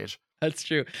good for her age. That's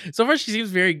true. So far, she seems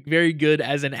very, very good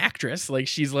as an actress. Like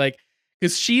she's like,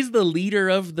 because she's the leader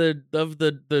of the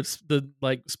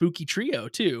like spooky trio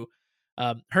too.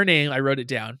 Her name, I wrote it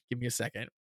down. Give me a second.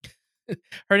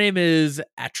 Her name is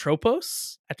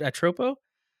Atropos. Atropo.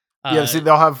 Yeah, see,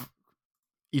 they'll have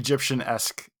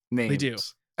Egyptian-esque names. They do,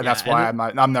 and that's why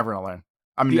I'm never gonna learn.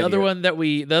 The other one that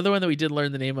we did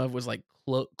learn the name of was like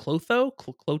Clotho.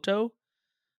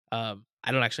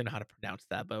 I don't actually know how to pronounce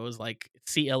that, but it was like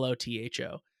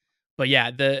Clotho. But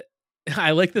yeah,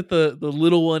 I like that the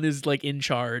little one is like in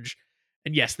charge.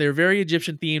 And yes, they're very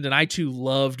Egyptian themed, and I too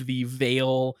loved the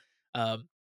veil.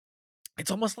 It's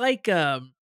almost like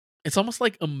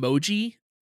emoji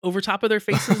over top of their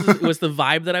faces was the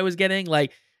vibe that I was getting.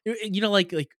 Like, you know,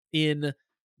 like in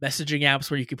messaging apps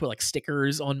where you could put like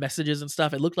stickers on messages and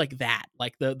stuff. It looked like that,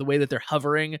 like the way that they're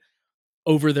hovering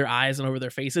over their eyes and over their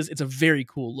faces. It's a very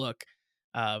cool look.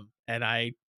 And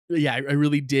I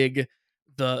really dig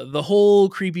the whole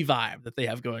creepy vibe that they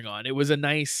have going on. It was a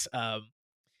nice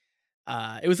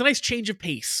change of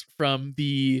pace from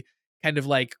the kind of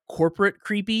like corporate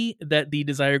creepy that the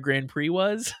Desire Grand Prix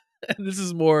was. And this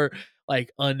is more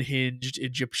like unhinged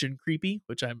Egyptian creepy,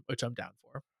 which I'm down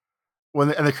for.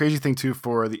 Well, and the crazy thing too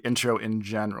for the intro in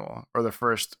general, or the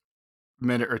first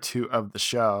minute or two of the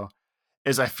show,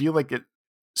 is I feel like it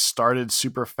started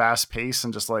super fast paced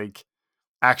and just like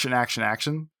action,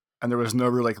 and there was no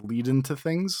real like lead into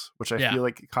things, which I feel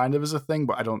like kind of is a thing,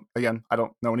 but I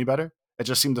don't know any better. It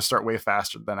just seemed to start way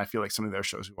faster than I feel like some of those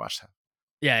shows we watched have.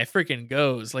 Yeah, it freaking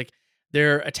goes. Like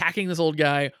they're attacking this old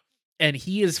guy, and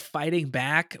he is fighting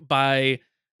back by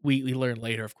we learn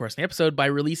later, of course, in the episode, by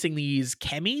releasing these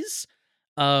chemis,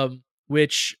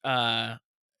 which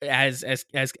as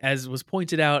was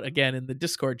pointed out again in the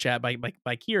Discord chat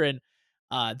by Kieran,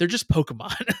 they're just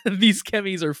Pokemon. These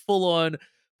Chemis are full on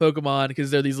Pokemon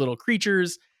because they're these little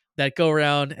creatures that go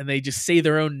around and they just say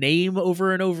their own name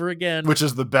over and over again, which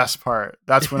is the best part.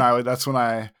 That's when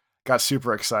I got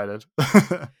super excited.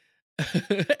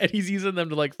 And he's using them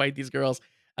to like fight these girls.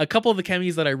 A couple of the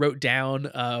Chemis that I wrote down,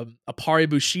 Apari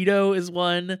Bushido is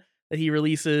one that he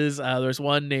releases. There's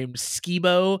one named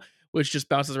Skibo, which just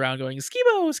bounces around going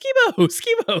Skibo, Skibo,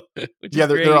 Skibo. Which yeah,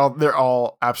 is great. they're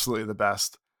all absolutely the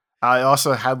best. I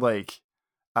also had like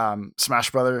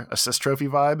Smash Brother assist trophy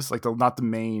vibes, like not the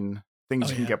main things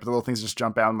you can get, but the little things just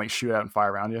jump out and like shoot out and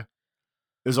fire around you. It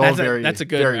was all that's a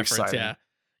good very reference, exciting.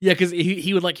 Yeah, because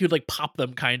he would like pop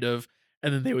them kind of,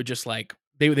 and then they would just like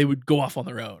they would go off on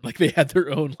their own, like they had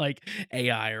their own like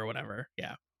AI or whatever.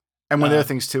 Yeah, and one of the other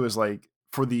things too is like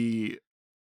for the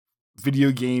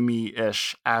video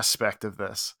gamey-ish aspect of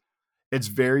this, it's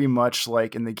very much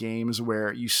like in the games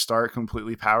where you start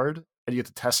completely powered and you get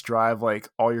to test drive like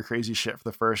all your crazy shit for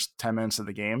the first 10 minutes of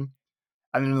the game,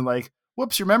 and then like,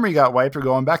 whoops, your memory got wiped, or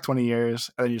going back 20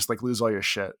 years, and then you just like lose all your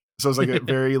shit. So it's like a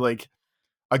very like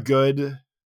a good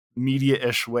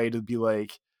media-ish way to be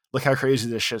like, look how crazy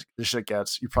this shit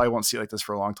gets. You probably won't see it like this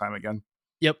for a long time again.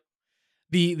 Yep.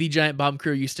 The Giant Bomb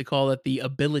crew used to call it the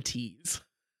abilities.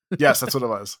 Yes, that's what it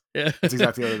was. Yeah, that's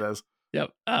exactly what it is.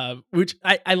 Yep. Which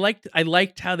I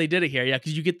liked how they did it here. Yeah,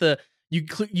 because you get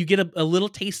you get a little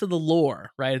taste of the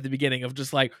lore right at the beginning of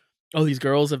just like, oh, these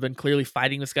girls have been clearly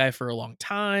fighting this guy for a long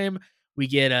time. We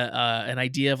get an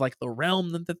idea of like the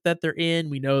realm that they're in.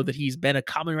 We know that he's been a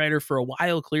Kamen Rider for a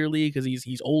while, clearly, because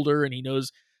he's older and he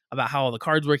knows about how all the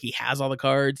cards work. He has all the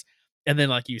cards, and then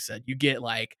like you said, you get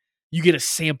a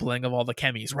sampling of all the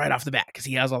chemis right off the bat because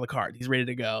he has all the cards. He's ready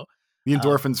to go. The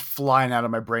endorphins flying out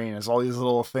of my brain as all these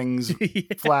little things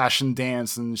flash and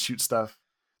dance and shoot stuff.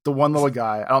 The one little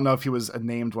guy, I don't know if he was a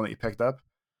named one that you picked up.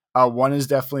 One is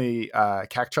definitely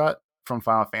Gotchard from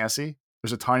Final Fantasy.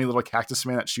 There's a tiny little cactus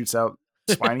man that shoots out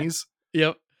spinies.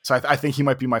 Yep. So I think he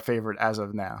might be my favorite as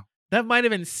of now. That might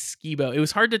have been Skibo. It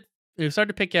was hard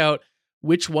to pick out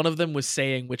which one of them was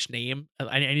saying which name.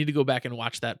 I need to go back and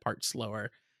watch that part slower,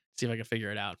 see if I can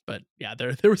figure it out. But yeah,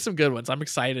 there were some good ones. I'm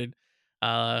excited.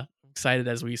 Excited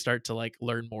as we start to like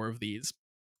learn more of these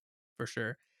for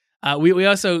sure. We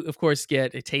also of course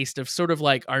get a taste of sort of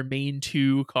like our main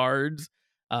two cards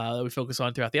that we focus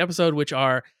on throughout the episode, which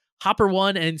are Hopper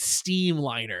 1 and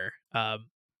Steamliner. And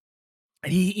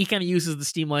he kind of uses the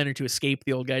Steamliner to escape,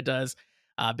 the old guy does,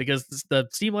 because the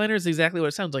Steamliner is exactly what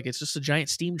it sounds like. It's just a giant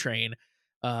steam train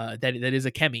that is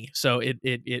a Chemi. So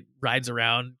it rides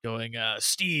around going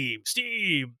steam.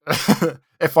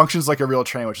 It functions like a real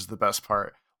train, which is the best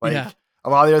part. Like a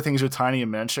lot of the other things are tiny and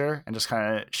miniature and just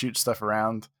kind of shoot stuff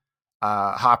around.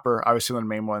 Hopper, obviously one of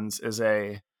the main ones, is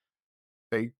a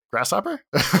grasshopper.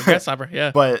 Grasshopper, yeah.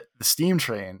 But the steam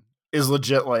train is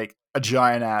legit like a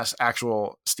giant ass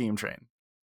actual steam train.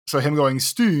 So him going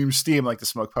steam, like the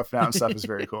smoke puffing out and stuff is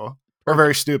very cool. Or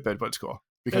very stupid, but it's cool.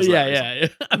 Because yeah.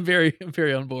 I'm very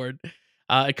on board.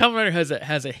 Kamen Rider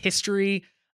has a history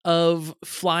of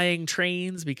flying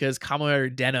trains because Kamen Rider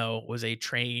Den-O was a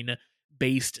train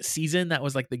based season. That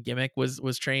was like the gimmick was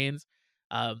trains.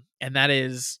 And that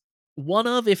is one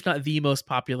of, if not the most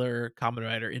popular Kamen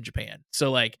Rider in Japan. So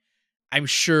like I'm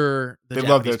sure the Japanese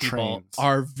love their people trains.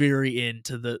 Are very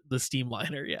into the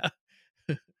Steamliner, yeah.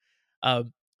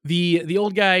 The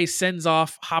old guy sends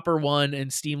off Hopper 1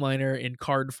 and Steamliner in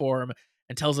card form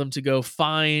and tells them to go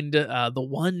find the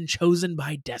one chosen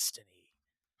by destiny.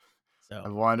 So I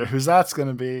wonder who's that's going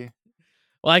to be.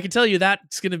 Well, I can tell you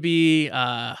that's going to be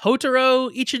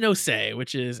Hotaro Ichinose,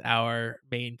 which is our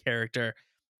main character.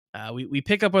 We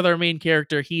pick up with our main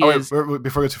character. Wait, before we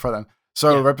go too far then.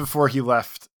 So right before he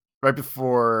left, right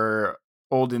before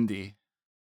Old Indy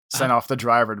sent off the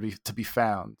driver to be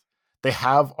found, they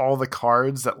have all the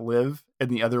cards that live in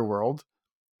the other world.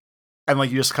 And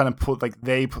like you just kind of put like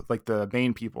the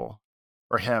main people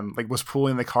or him like was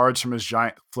pulling the cards from his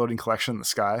giant floating collection in the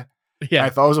sky. Yeah. And I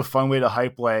thought it was a fun way to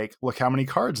hype like, look how many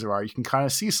cards there are. You can kind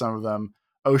of see some of them.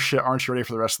 Oh shit, aren't you ready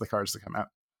for the rest of the cards to come out?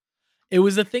 It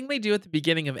was a thing they do at the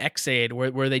beginning of Xaid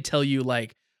where they tell you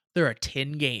like there are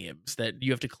 10 games that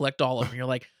you have to collect all of them. You're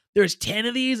like, there's 10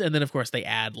 of these, and then of course they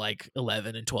add like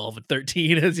 11 and 12 and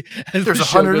 13 as there's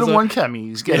 101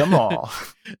 chemis, get them all.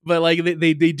 But like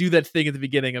they do that thing at the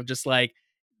beginning of just like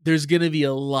there's gonna be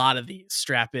a lot of these,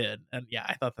 strap in. And yeah,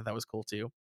 I thought that was cool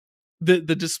too. The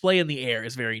display in the air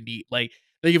is very neat. Like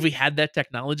if we had that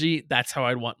technology, that's how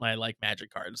I'd want my like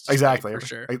magic cards. Exactly, for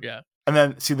sure. Yeah. And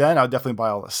then I would definitely buy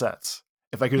all the sets.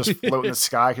 If I could just float in the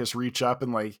sky, I could just reach up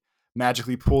and like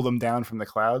magically pull them down from the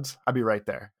clouds, I'd be right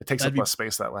there. It takes up less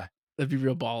space that way. That'd be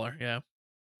real baller.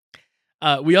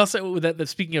 Yeah. We also that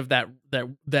speaking of that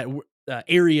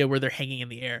area where they're hanging in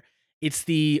the air, it's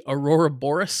the Aurora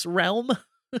Boreas realm,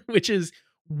 which is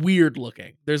weird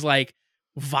looking. There's like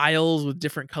vials with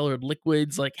different colored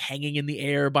liquids like hanging in the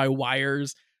air by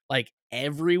wires like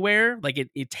everywhere. Like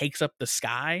it takes up the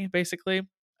sky basically.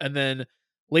 And then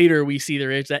later we see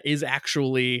that is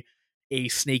actually a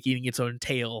snake eating its own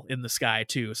tail in the sky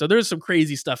too. So there's some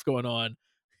crazy stuff going on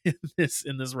in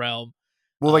this realm.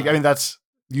 Well, like I mean, that's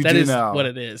you that do is know what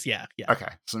it is. Yeah, yeah. Okay,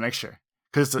 so make sure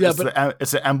because Yeah,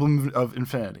 it's the emblem of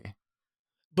infinity.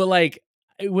 But like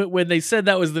when they said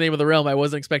that was the name of the realm, I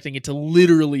wasn't expecting it to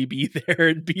literally be there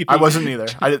and be. I wasn't either.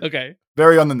 Okay,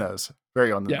 very on the nose.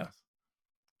 Very on the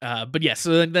nose. But yeah,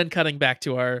 so then cutting back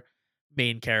to our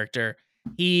main character,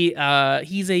 he's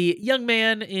a young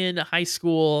man in high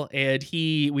school, and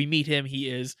we meet him. He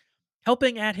is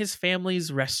helping at his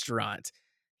family's restaurant.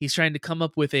 He's trying to come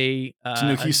up with a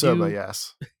Tanuki soba,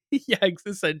 yes. Yeah,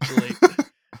 essentially.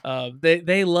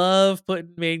 They love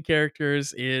putting main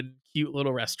characters in cute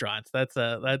little restaurants. That's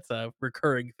a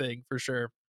recurring thing for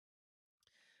sure.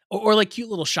 Or like cute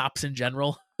little shops in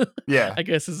general. Yeah, I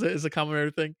guess is a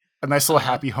common thing. A nice little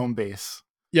happy home base.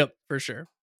 Yep, for sure.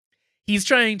 He's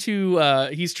trying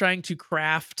to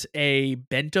craft a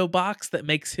bento box that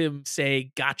makes him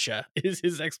say "gotcha" is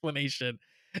his explanation,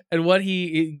 and what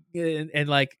and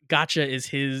like "gotcha" is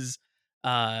his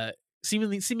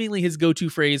seemingly his go-to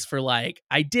phrase for like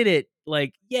I did it,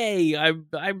 like yay,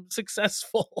 I'm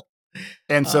successful.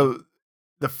 And so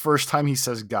the first time he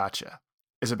says "gotcha"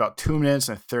 is about 2 minutes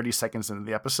and 30 seconds into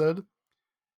the episode.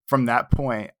 From that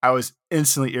point, I was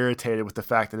instantly irritated with the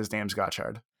fact that his name's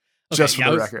Gotchard. Okay, just for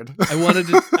the record.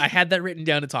 I had that written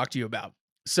down to talk to you about.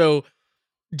 So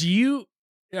all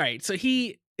right, so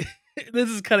this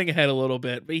is cutting ahead a little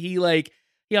bit, but he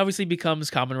obviously becomes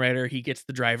Kamen Rider. He gets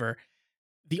the driver.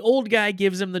 The old guy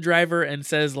gives him the driver and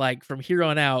says, like, from here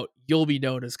on out, you'll be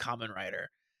known as Kamen Rider.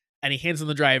 And he hands him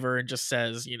the driver and just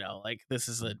says, like, this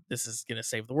is gonna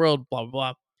save the world, blah, blah,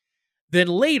 blah. Then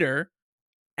later,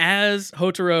 as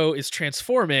Hotaro is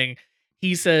transforming,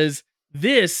 he says,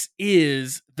 "This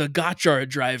is the Gotchard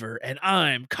driver, and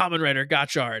I'm Kamen Rider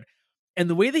Gotchard." And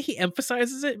the way that he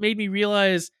emphasizes it made me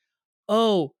realize,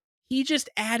 oh, he just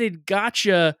added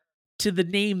gotcha to the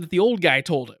name that the old guy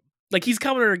told him. Like he's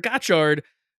Kamen Rider Gotchard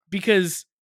because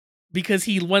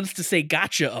he wants to say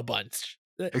gotcha a bunch.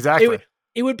 Exactly.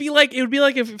 It would be like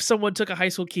if someone took a high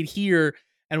school kid here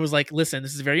and was like, "Listen,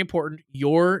 this is very important.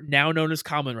 You're now known as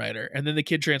Kamen Rider." And then the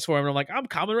kid transformed, and I'm like, "I'm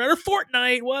Kamen Rider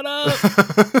Fortnite. What up?"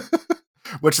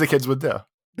 Which the kids would do.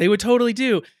 They would totally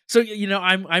do. So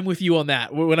I'm with you on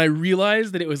that. When I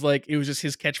realized that it was just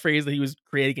his catchphrase that he was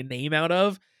creating a name out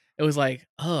of, it was like,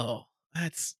 oh,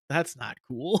 that's not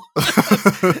cool.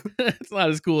 It's not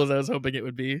as cool as I was hoping it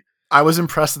would be. I was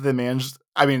impressed that they managed.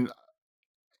 I mean,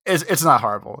 it's not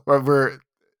horrible. We're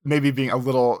maybe being a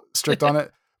little strict on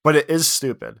it, but it is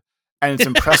stupid, and it's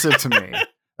impressive to me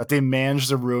that they managed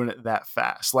to ruin it that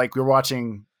fast. Like we're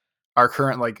watching our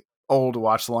current old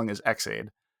watch along is Xaid,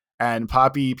 and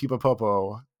Poppy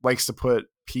Pipapopo likes to put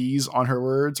P's on her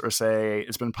words or say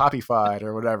it's been poppyfied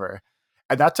or whatever.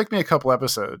 And that took me a couple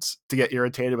episodes to get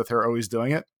irritated with her always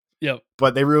doing it. Yep.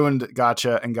 But they ruined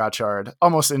Gotcha and Gotchard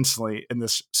almost instantly in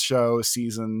this show,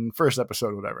 season, first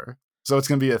episode, whatever. So it's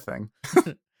going to be a thing.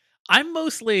 I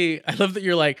love that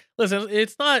you're like, listen,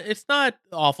 it's not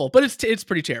awful, but it's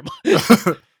pretty terrible.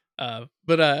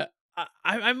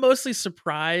 I'm mostly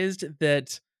surprised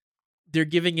that they're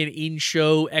giving an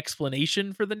in-show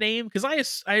explanation for the name, because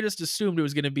I just assumed it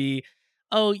was going to be,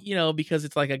 because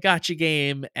it's like a gotcha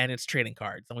game and it's trading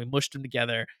cards and we mushed them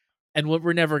together and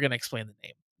we're never going to explain the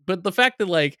name. But the fact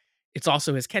that it's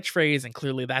also his catchphrase and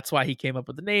clearly that's why he came up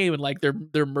with the name and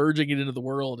they're merging it into the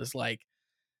world is like,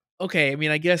 okay, I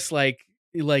mean, I guess like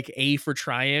A for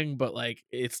trying, but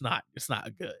it's not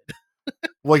good.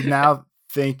 Now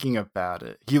thinking about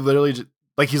it, he's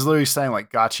literally saying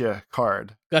gotcha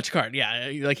card. Gotcha card,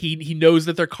 yeah. Like he knows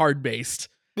that they're card based.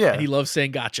 Yeah. And he loves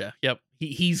saying gotcha. Yep.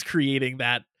 He's creating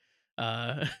that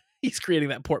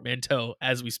portmanteau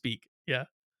as we speak. Yeah.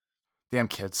 Damn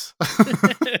kids.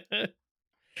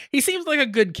 He seems like a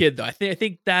good kid though. I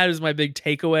think that is my big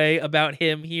takeaway about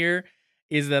him here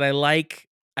is that I like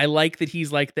that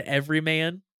he's like the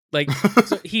everyman.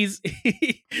 So he's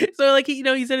he's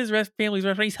at his family's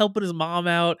restaurant. He's helping his mom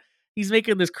out. He's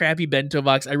making this crappy bento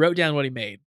box. I wrote down what he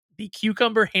made: the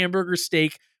cucumber hamburger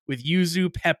steak with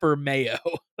yuzu pepper mayo.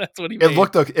 That's what he made.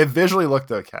 It visually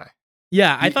looked okay.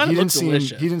 Yeah, I thought it looked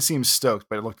delicious. He didn't seem stoked,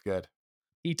 but it looked good.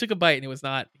 He took a bite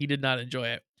and he did not enjoy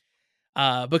it.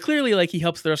 But clearly, like, he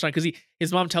helps the restaurant because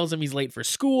his mom tells him he's late for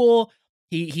school.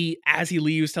 He as he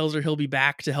leaves tells her he'll be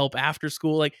back to help after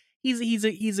school. Like, he's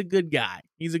a good guy.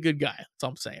 He's a good guy. That's all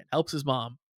I'm saying. Helps his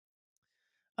mom.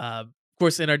 Of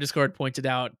course, in our Discord pointed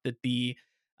out that the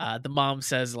mom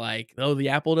says like, "Oh, the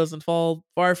apple doesn't fall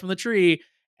far from the tree,"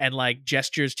 and like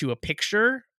gestures to a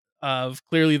picture of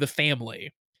clearly the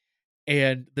family,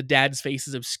 and the dad's face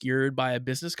is obscured by a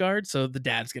business card, so the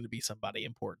dad's going to be somebody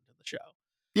important in the show.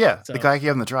 Yeah, the So guy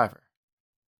gave him the driver.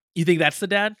 you think that's the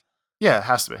dad? Yeah, it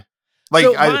has to be. Like,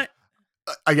 So my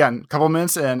again, a couple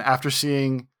minutes in, after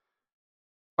seeing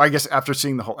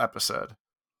the whole episode,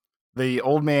 the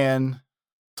old man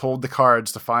told the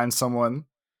cards to find someone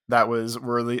that was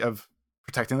worthy of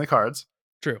protecting the cards.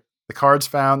 true. The cards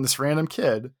found this random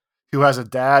kid who has a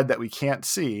dad that we can't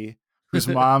see, whose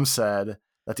mom said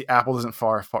that the apple doesn't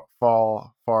fall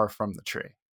far from the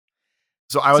tree.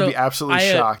 So I would So be absolutely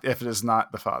I shocked if it is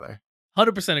not the father.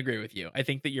 100% agree with you. I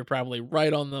think that you're probably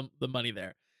right on the money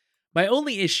there. My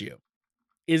only issue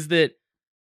is that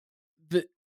the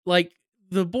like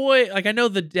the boy, like, I know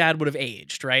the dad would have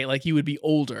aged, right? Like, he would be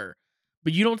older,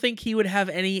 but you don't think he would have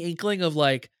any inkling of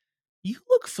like, you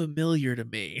look familiar to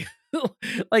me,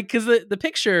 like, because the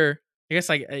picture. I guess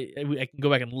I can go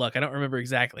back and look. I don't remember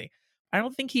exactly. I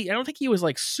don't think he was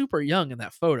like super young in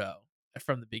that photo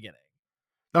from the beginning.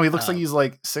 No, he looks like Um, he's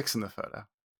like 6 in the photo.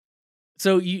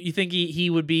 so you think he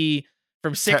would be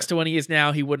from Te- 6 to when he is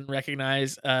now? He wouldn't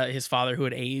recognize his father who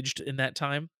had aged in that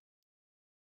time.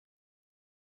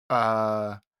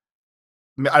 I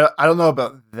I don't know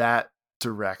about that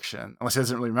direction, unless he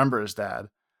doesn't really remember his dad.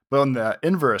 But on the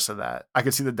inverse of that, I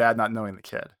could see the dad not knowing the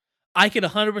kid. I could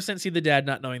 100% see the dad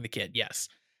not knowing the kid. Yes,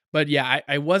 but yeah,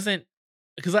 I wasn't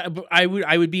because I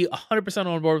would be 100%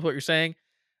 on board with what you're saying,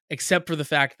 except for the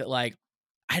fact that like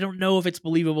I don't know if it's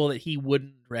believable that he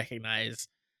wouldn't recognize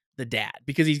the dad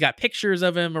because he's got pictures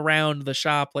of him around the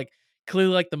shop. Like,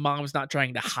 clearly, like, the mom's not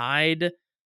trying to hide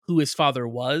who his father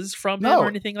was from him or No,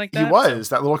 anything like he that. So was.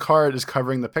 That little card is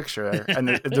covering the picture, and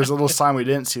there's a little sign we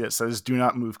didn't see that says "Do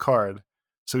not move card."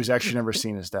 So he's actually never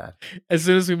seen his dad. as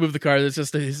soon as we move the car, it's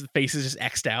just his face is just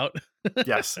xed out.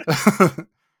 Yes.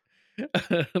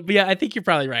 But yeah, I think you're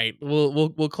probably right.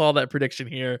 We'll call that prediction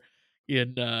here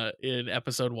in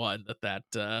episode 1 that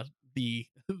the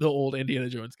old Indiana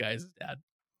Jones guy is his dad.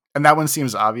 And that one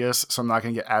seems obvious, so I'm not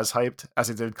going to get as hyped as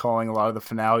I did calling a lot of the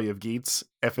finale of Geats.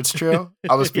 If it's true,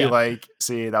 I'll just be Yeah. like,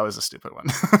 see, that was a stupid one.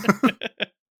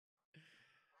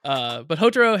 But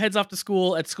Hotaro heads off to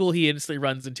school. At school, he instantly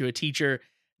runs into a teacher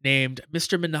named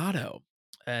Mr. Minato.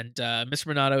 And Mr.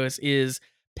 Minato is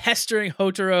pestering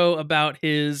Hotaro about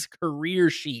his career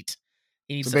sheet.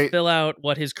 He needs So to fill out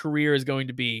what his career is going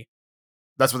to be.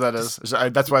 that's what that is.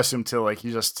 Just, That's what I assume too. Like,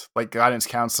 you just, like, guidance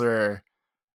counselor,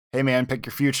 hey man, pick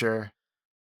your future.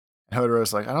 And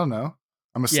Hotaro's like, I don't know.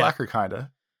 I'm a yeah. slacker, kind of.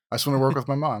 I just want to work with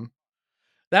my mom.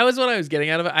 That was what I was getting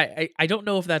out of it. I don't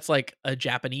know if that's like a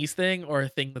Japanese thing or a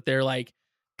thing that they're like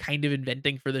kind of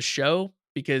inventing for the show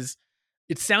because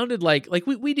it sounded like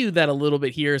we do that a little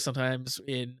bit here sometimes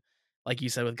in, like you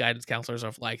said, with guidance counselors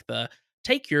of like the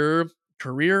take your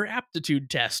career aptitude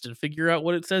test and figure out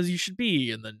what it says you should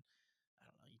be, and then I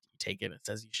don't know, you take it and it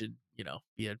says you should,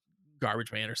 be a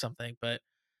garbage man or something. But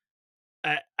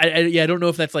I don't know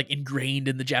if that's like ingrained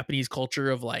in the Japanese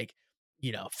culture of like,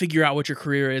 figure out what your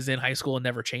career is in high school and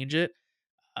never change it,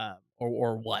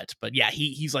 or what. But yeah,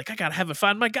 he's like, I haven't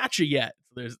found my gotcha yet.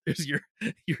 So there's your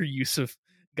use of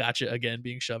gotcha again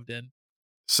being shoved in.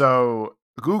 So,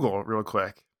 Google, real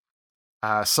quick.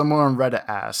 Someone on Reddit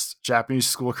asked Japanese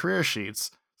school career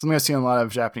sheets. Something I've seen in a lot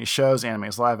of Japanese shows,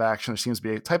 animes, live action. There seems to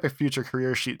be a type of future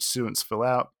career sheet students fill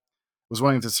out. Was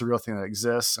wondering if it's a real thing that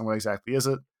exists and what exactly is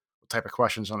it? What type of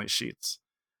questions on these sheets?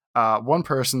 One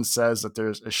person says that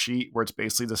there's a sheet where it's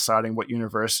basically deciding what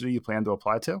university you plan to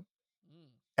apply to.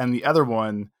 And the other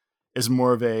one is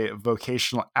more of a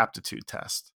vocational aptitude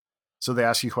test. So they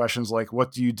ask you questions like,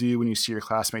 what do you do when you see your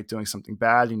classmate doing something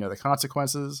bad? You know the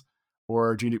consequences.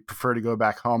 Or do you prefer to go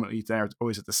back home and eat dinner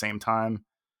always at the same time?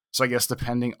 So I guess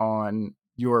depending on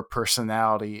your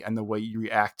personality and the way you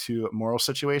react to moral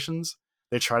situations,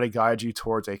 they try to guide you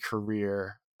towards a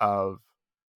career of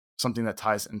something that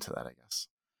ties into that, I guess.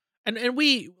 And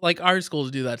we, like, our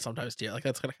schools do that sometimes too. Like,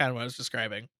 that's kind of what I was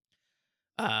describing.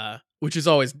 Which is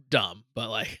always dumb, but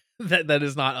like that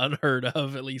is not unheard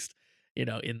of, at least, in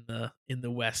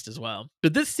the West as well.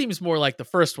 But this seems more like the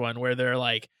first one where they're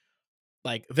like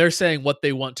they're saying what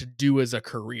they want to do as a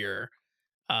career,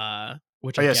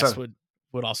 which Oh I yeah, guess so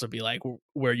would also be like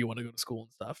where you want to go to school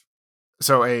and stuff.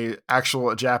 so a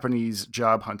actual Japanese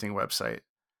job hunting website.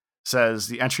 says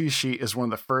the entry sheet is one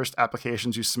of the first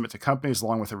applications you submit to companies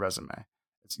along with a resume.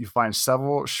 You find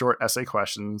several short essay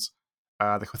questions.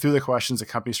 Through the questions, the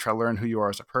companies try to learn who you are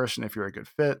as a person, if you're a good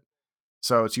fit.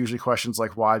 So it's usually questions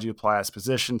like, why did you apply this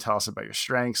position? Tell us about your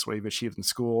strengths, what you've achieved in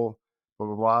school, blah,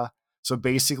 blah, blah. So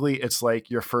basically, it's like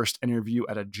your first interview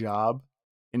at a job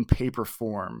in paper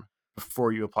form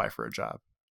before you apply for a job.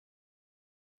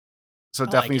 So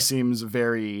it definitely seems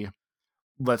very,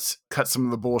 let's cut some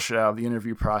of the bullshit out of the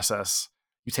interview process.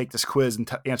 You take this quiz and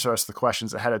answer us the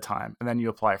questions ahead of time, and then you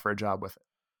apply for a job with it.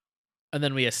 And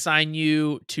then we assign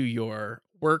you to your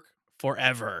work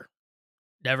forever,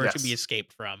 never to be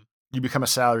escaped from. You become a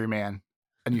salary man,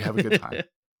 and you have a good time.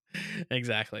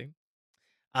 Exactly.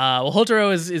 Well,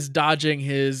 Hotaro is dodging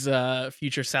his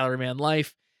future salaryman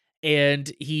life,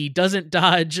 and he doesn't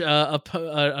dodge,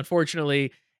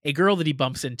 unfortunately, a girl that he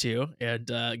bumps into and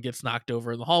gets knocked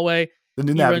over in the hallway. The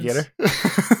new navigator.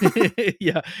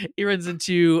 Yeah, he runs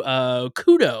into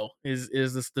Kudo.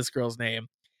 Is this girl's name?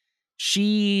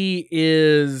 She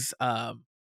is a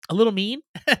little mean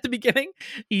at the beginning.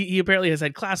 He apparently has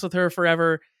had class with her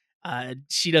forever.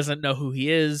 She doesn't know who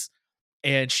he is.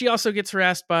 And she also gets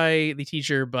harassed by the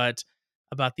teacher, but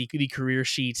about the career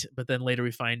sheet. But then later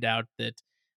we find out that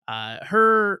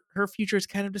her future is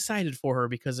kind of decided for her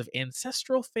because of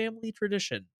ancestral family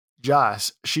tradition.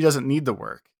 Josh, she doesn't need the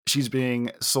work. She's being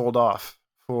sold off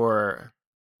for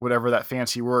whatever that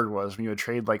fancy word was when you would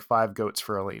trade like 5 goats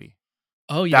for a lady.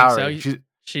 Oh, you dowry. think so?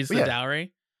 She's the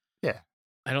dowry? Yeah.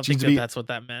 I don't think that's what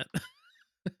that meant.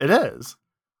 It is.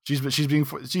 She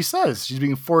says she's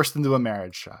being forced into a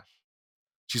marriage, Josh.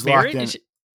 She's married? locked in.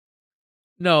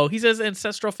 No, he says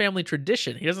ancestral family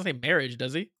tradition. He doesn't say marriage,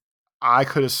 does he? I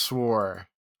could have swore.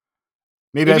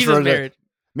 Maybe I just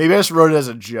wrote it as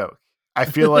a joke. I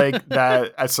feel like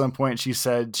that at some point she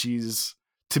said she's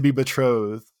to be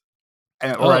betrothed,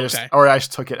 or I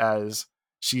just took it as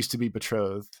she's to be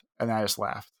betrothed, and I just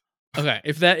laughed. Okay,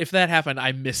 if that happened,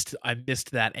 I missed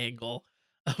that angle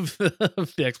of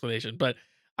the explanation. But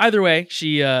either way,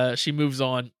 she moves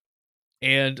on,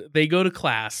 and they go to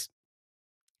class,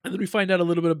 and then we find out a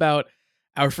little bit about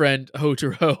our friend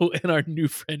Hotaro and our new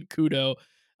friend Kudo.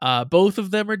 Both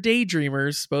of them are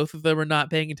daydreamers. Both of them are not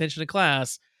paying attention to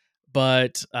class,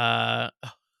 but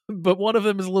one of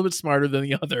them is a little bit smarter than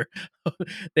the other.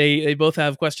 They both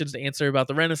have questions to answer about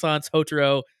the Renaissance.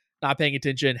 Hotaro, not paying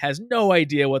attention, has no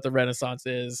idea what the Renaissance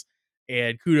is,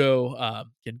 and Kudo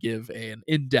can give an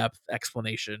in-depth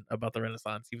explanation about the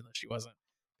Renaissance, even though she wasn't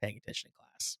paying attention in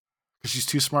class. Because she's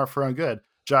too smart for her own good.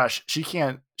 Josh, she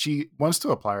can't. She wants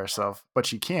to apply herself, but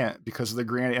she can't because of the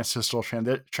grand ancestral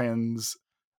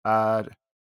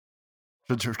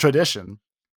tradition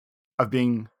of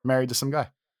being married to some guy.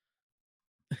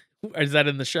 Is that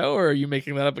in the show, or are you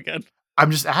making that up again? I'm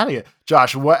just adding it.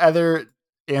 Josh, what other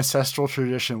ancestral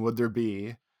tradition would there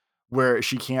be where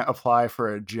she can't apply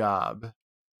for a job?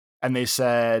 And they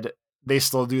said they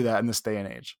still do that in this day and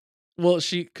age. Well,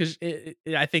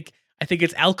 I think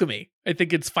it's alchemy. I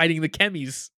think it's fighting the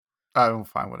chemies. Oh,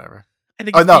 fine, whatever. I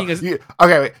think.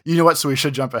 Okay, wait. You know what? So we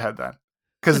should jump ahead then,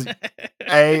 because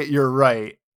you're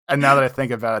right, and now that I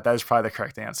think about it, that is probably the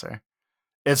correct answer.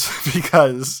 It's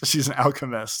because she's an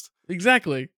alchemist.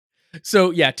 Exactly.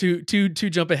 So yeah, to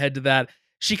jump ahead to that,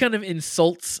 she kind of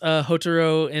insults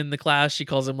Hotaro in the class. She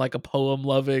calls him like a poem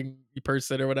loving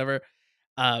person or whatever.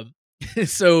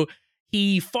 So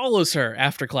he follows her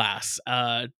after class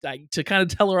to kind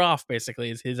of tell her off, basically,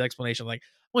 is his explanation. Like,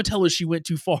 I want to tell her she went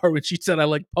too far when she said I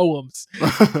like poems.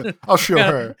 I'll show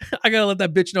her. I gotta let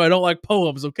that bitch know I don't like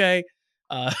poems, okay?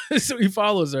 So he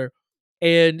follows her,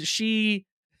 and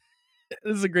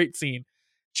this is a great scene.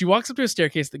 She walks up to a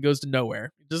staircase that goes to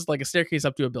nowhere, just like a staircase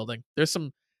up to a building. There's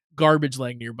some garbage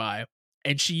laying nearby,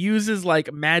 and she uses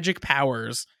like magic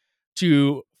powers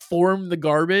to form the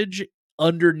garbage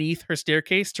underneath her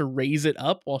staircase to raise it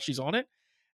up while she's on it.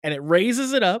 And it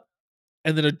raises it up,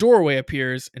 and then a doorway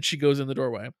appears, and she goes in the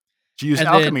doorway. She used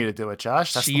alchemy to do it,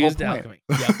 Josh. That's the whole point. Alchemy.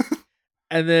 Yep.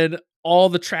 And then all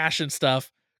the trash and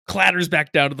stuff clatters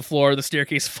back down to the floor. The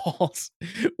staircase falls.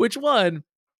 Which, one,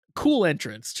 cool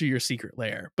entrance to your secret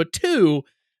lair, but 2,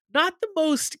 not the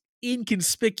most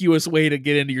inconspicuous way to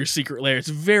get into your secret lair. It's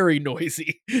very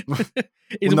noisy.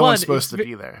 No one's supposed to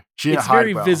be there. It's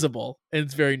very visible, and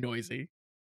it's very noisy.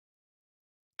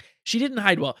 She didn't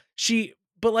hide well. She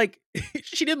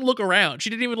didn't look around. She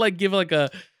didn't even like give like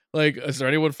is there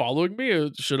anyone following me?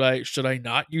 Or should I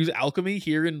not use alchemy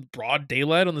here in broad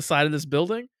daylight on the side of this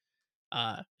building?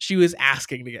 She was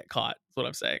asking to get caught. That's what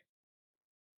I'm saying.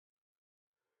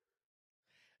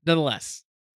 Nonetheless,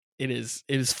 it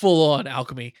is full on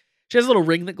alchemy. She has a little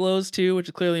ring that glows too, which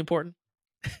is clearly important.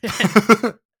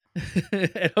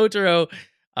 And Hotaro,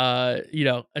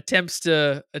 attempts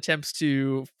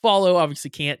to follow. Obviously,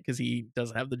 can't because he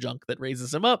doesn't have the junk that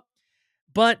raises him up.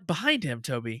 But behind him,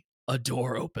 Toby, a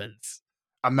door opens.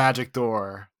 A magic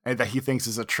door, and that he thinks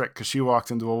is a trick because she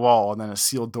walked into a wall and then a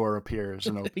sealed door appears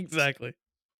and opens. Exactly.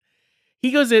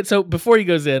 He goes in. So before he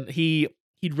goes in, he'd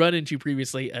run into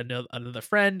previously another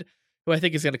friend who I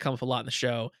think is going to come up a lot in the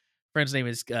show. Friend's name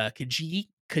is Kajiki,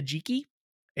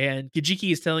 and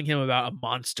Kajiki is telling him about a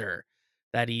monster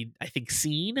that he'd, I think,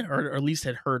 seen or at least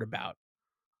had heard about.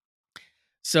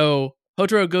 So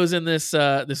Hotaro goes in this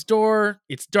door.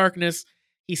 It's darkness.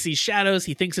 He sees shadows.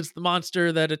 He thinks it's the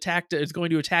monster that is going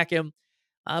to attack him.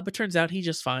 But turns out he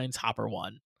just finds Hopper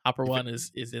One. Hopper One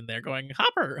is in there going,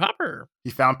 Hopper, Hopper. He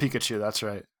found Pikachu. That's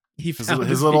right. He found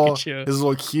his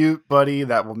little cute buddy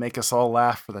that will make us all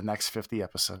laugh for the next 50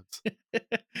 episodes.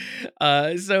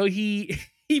 So he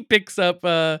picks up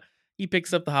the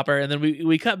Hopper, and then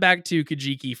we cut back to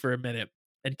Kajiki for a minute,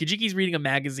 and Kajiki's reading a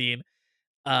magazine,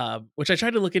 which I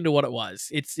tried to look into what it was.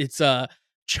 It's Chojo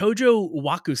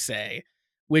Wakusei,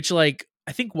 which like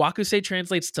I think Wakusei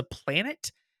translates to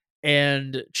planet,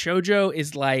 and Chojo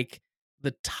is like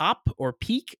the top or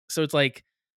peak, so it's like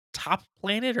top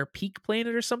planet or peak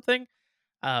planet or something.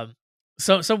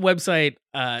 So some website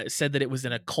said that it was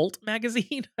an occult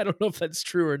magazine. I don't know if that's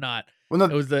true or not. Well, no,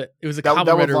 it was a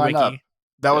Kamen Rider wiki.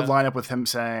 That would line up with him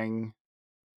saying,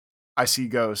 "I see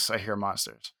ghosts, I hear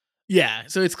monsters." Yeah,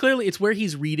 so it's where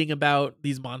he's reading about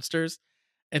these monsters,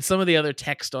 and some of the other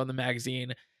text on the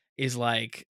magazine is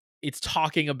like it's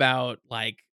talking about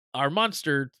like our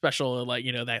monster special, like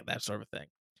that sort of thing.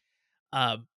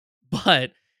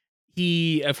 But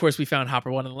of course, we found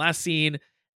Hopper One in the last scene,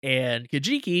 and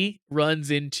Kajiki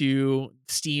runs into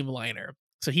Steamliner.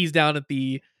 So he's down at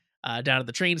the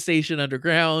train station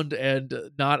underground, and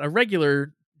not a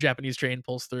regular Japanese train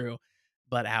pulls through,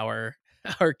 but our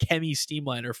Kemi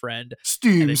Steamliner friend.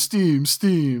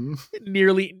 Steam.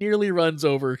 Nearly runs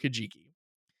over Kajiki.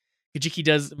 Kajiki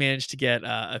does manage to get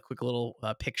a quick little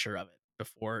picture of it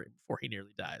before he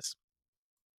nearly dies.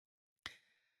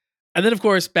 And then, of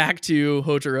course, back to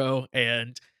Hotaro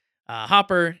and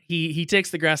Hopper. He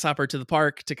takes the grasshopper to the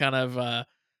park to kind of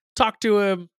talk to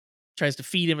him, tries to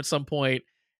feed him at some point,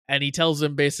 and he tells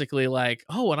him basically like,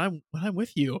 "Oh, when I'm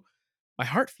with you, my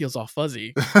heart feels all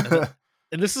fuzzy."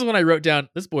 And this is when I wrote down,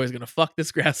 "This boy is gonna fuck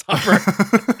this grasshopper."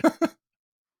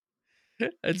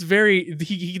 It's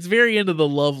he gets very into the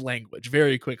love language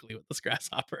very quickly with this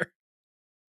grasshopper.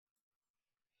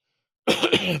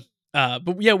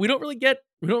 But yeah, we don't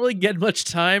really get much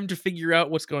time to figure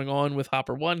out what's going on with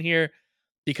Hopper One here,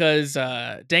 because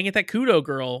dang it, that Kudo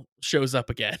girl shows up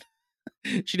again.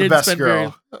 She didn't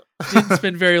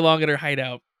spend very long at her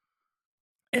hideout,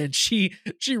 and she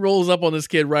rolls up on this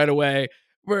kid right away,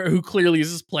 who clearly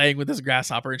is just playing with this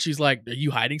grasshopper, and she's like, "Are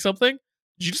you hiding something?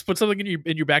 Did you just put something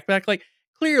in your backpack?" Like,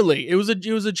 clearly it was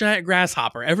a giant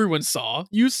grasshopper. Everyone saw.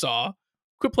 You saw.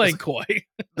 Quit playing coy.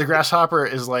 The grasshopper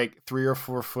is like 3 or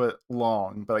 4 foot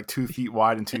long, but like 2 feet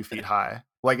wide and 2 feet high.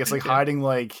 Like it's like hiding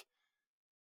like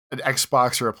an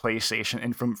Xbox or a PlayStation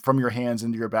and from your hands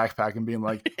into your backpack and being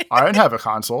like, "I didn't have a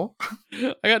console.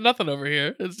 I got nothing over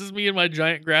here. It's just me and my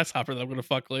giant grasshopper that I'm gonna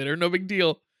fuck later. No big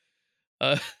deal."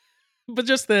 But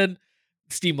just then,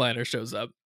 Steamliner shows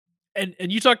up, and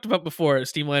you talked about before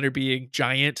Steamliner being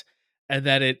giant and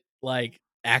that it like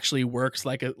actually works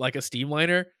like a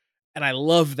Steamliner. And I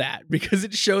love that because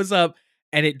it shows up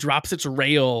and it drops its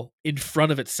rail in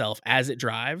front of itself as it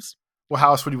drives. Well, how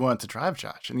else would you want it to drive,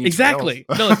 Josh? Exactly.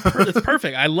 No, it's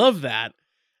perfect. I love that.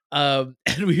 And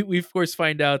we of course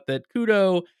find out that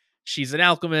Kudo, she's an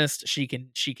alchemist. She can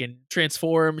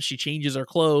transform. She changes her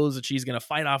clothes, and she's gonna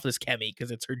fight off this Kemi because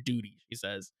it's her duty, she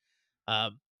says.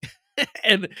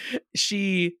 And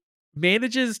she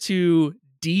manages to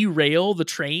derail the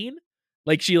train.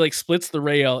 Like she like splits the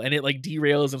rail and it like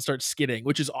derails and starts skidding,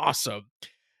 which is awesome.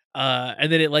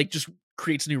 And then it like just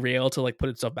creates new rail to like put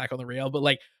itself back on the rail. But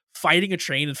like fighting a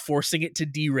train and forcing it to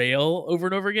derail over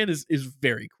and over again is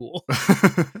very cool.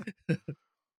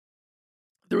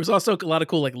 There was also a lot of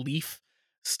cool like leaf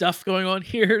stuff going on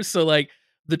here. So like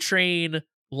the train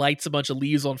lights a bunch of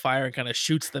leaves on fire and kind of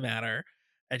shoots them at her,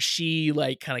 and she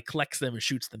like kind of collects them and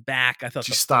shoots them back. I thought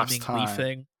she the stops flaming leaf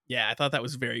thing. Yeah, I thought that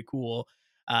was very cool.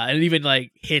 And it even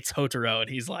like hits Hotaro, and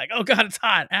he's like, "Oh god, it's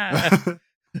hot!" Ah.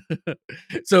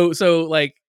 So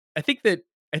like I think that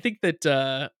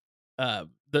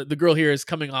the girl here is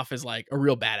coming off as like a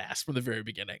real badass from the very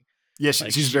beginning. Yeah,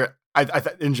 like, she's very.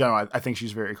 In general, I think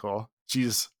she's very cool.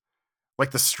 She's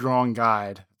like the strong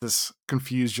guide this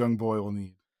confused young boy will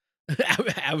need.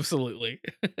 Absolutely.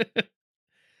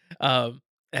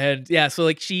 And yeah, so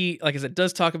like she, like I said,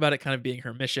 does talk about it kind of being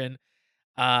her mission.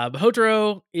 But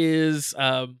Hotaro is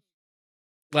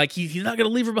like he's not gonna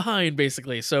leave her behind,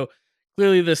 basically. So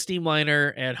clearly the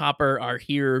Steamliner and Hopper are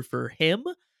here for him.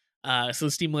 So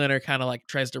the Steamliner kind of like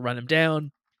tries to run him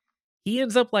down. He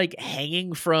ends up like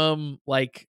hanging from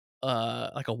like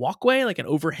a walkway, like an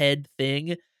overhead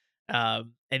thing.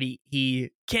 And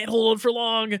he can't hold on for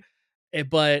long,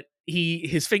 but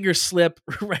his fingers slip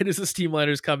right as the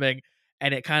Steamliner's coming,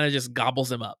 and it kind of just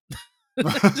gobbles him up.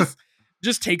 just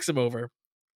just takes him over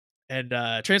and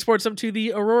transports him to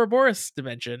the Aurora Boreas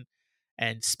dimension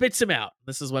and spits him out.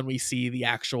 This is when we see the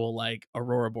actual like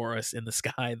Aurora Boreas in the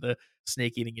sky, the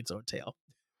snake eating its own tail,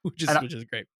 And which is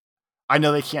great. I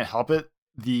know they can't help it.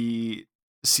 The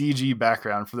CG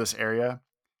background for this area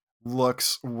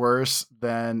looks worse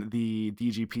than the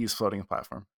DGP's floating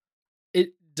platform. It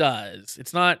does.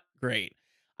 It's not great.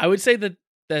 I would say that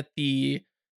the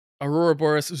Aurora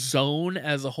Boreas zone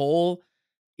as a whole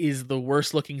is the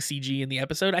worst looking CG in the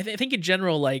episode. I think in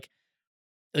general, like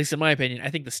at least in my opinion, I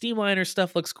think the Steamliner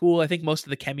stuff looks cool. I think most of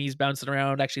the chemis bouncing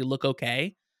around actually look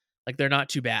okay. Like they're not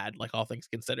too bad, like all things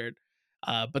considered.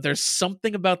 But there's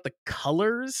something about the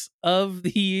colors of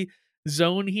the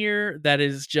zone here that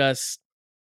is just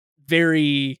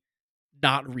very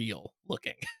not real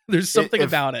looking. There's something If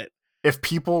about it. if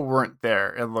people weren't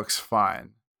there, it looks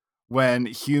fine. When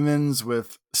humans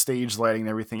with stage lighting and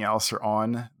everything else are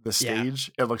on the Yeah.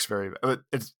 stage, it looks very.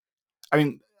 It's. I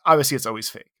mean, obviously it's always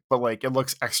fake, but like it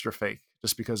looks extra fake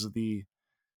just because of the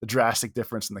drastic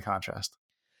difference in the contrast.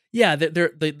 Yeah,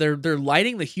 they're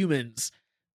lighting the humans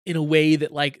in a way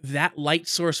that like that light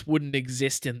source wouldn't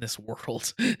exist in this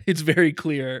world. It's very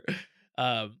clear.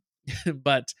 Um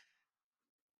but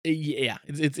yeah,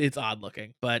 it's odd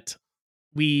looking, but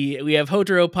we have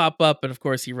Hotaro pop up, and of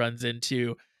course he runs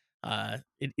into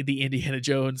the Indiana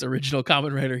Jones original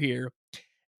Kamen Rider here.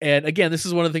 And again, this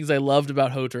is one of the things I loved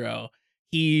about Hotaro.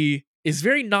 He is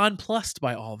very nonplussed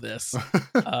by all this.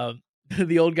 Um,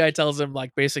 the old guy tells him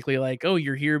like basically like, "Oh,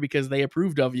 you're here because they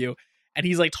approved of you." And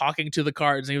he's like talking to the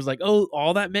cards, and he was like, "Oh,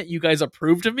 all that meant you guys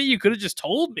approved of me? You could have just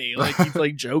told me." Like he's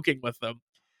like joking with them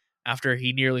after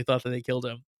he nearly thought that they killed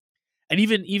him. And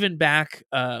even back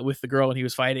with the girl when he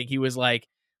was fighting, he was like,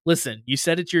 "Listen, you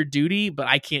said it's your duty, but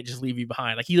I can't just leave you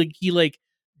behind." Like he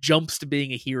jumps to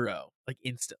being a hero like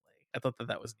instantly. I thought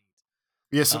that was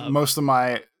neat. Yes, most of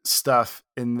my stuff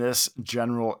in this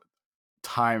general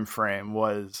time frame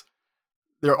was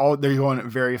they're going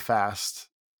very fast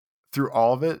through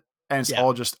all of it, and it's Yeah,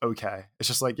 all just okay. It's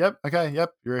just like, yep, okay,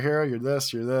 yep, you're a hero, you're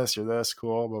this, you're this, you're this,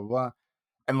 cool, blah blah, blah.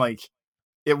 And like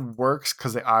it works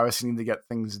because they obviously need to get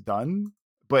things done,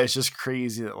 but it's just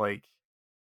crazy that like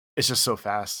it's just so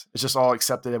fast. It's just all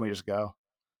accepted and we just go.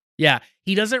 yeah.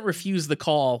 He doesn't refuse the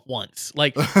call once.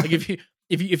 Like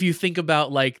if you think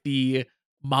about like the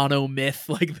mono myth,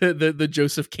 like the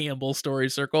Joseph Campbell story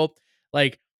circle,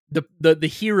 like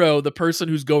the hero, the person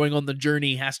who's going on the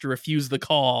journey, has to refuse the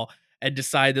call and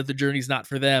decide that the journey's not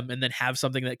for them, and then have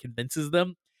something that convinces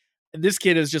them. And this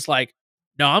kid is just like,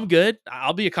 no, I'm good.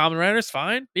 I'll be a Kamen Rider. It's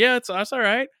fine. Yeah, that's all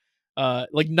right.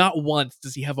 Like not once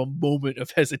does he have a moment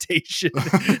of hesitation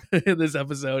in this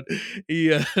episode.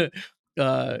 He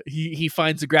he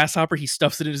finds a grasshopper. He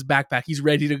stuffs it in his backpack. He's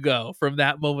ready to go from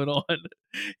that moment on.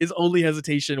 His only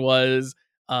hesitation was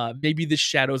maybe this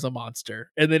shadow's a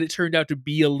monster, and then it turned out to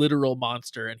be a literal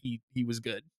monster, and he was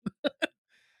good.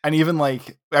 And even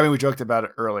like, I mean, we joked about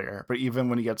it earlier, but even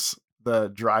when he gets the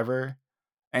driver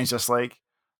and he's just like,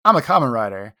 I'm a Kamen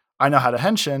Rider. I know how to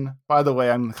henshin. By the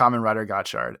way, I'm Kamen Rider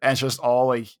Gotchard. And it's just all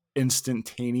like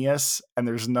instantaneous, and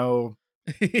there's no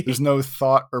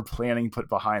thought or planning put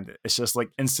behind it. It's just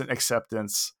like instant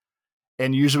acceptance.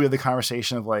 And usually the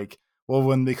conversation of like, well,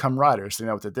 when they become riders, they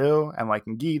know what to do. And like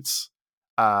in Geats,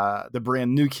 the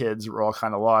brand new kids were all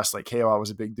kind of lost. Like KO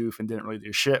was a big doof and didn't really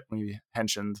do shit when he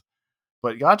henshined.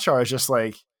 But Gotchar is just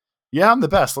like, yeah, I'm the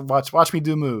best. Watch me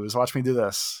do moves. Watch me do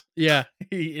this. Yeah,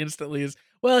 he instantly is.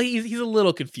 Well, he's a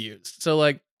little confused. So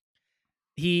like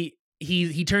he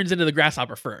turns into the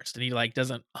grasshopper first, and he like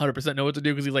doesn't 100% know what to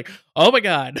do because he's like, oh my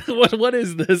god, what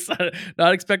is this?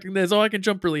 Not expecting this. Oh, I can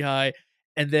jump really high.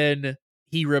 And then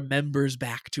he remembers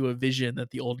back to a vision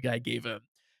that the old guy gave him,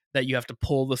 that you have to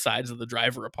pull the sides of the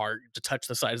driver apart to touch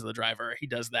the sides of the driver. He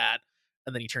does that,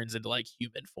 and then he turns into like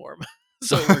human form.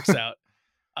 So it works out.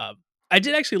 um I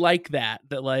did actually like that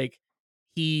like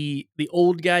the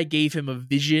old guy gave him a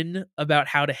vision about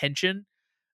how to henshin,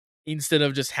 instead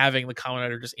of just having the Kamen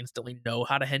Rider just instantly know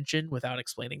how to henshin without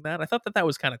explaining that. I thought that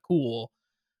was kind of cool.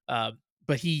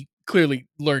 But he clearly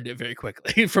learned it very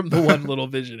quickly from the one little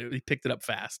vision. He picked it up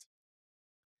fast.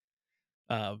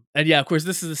 And yeah, of course,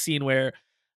 this is the scene where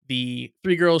the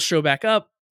three girls show back up.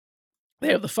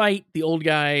 They have the fight. The old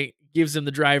guy gives him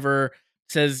the driver,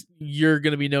 says, "You're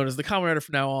going to be known as the Kamen Rider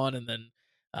from now on," and then,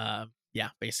 yeah,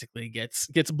 basically gets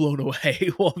blown away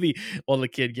while the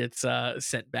kid gets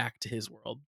sent back to his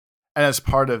world. And as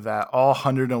part of that, all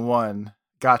 101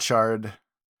 Gotchard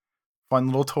fun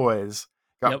little toys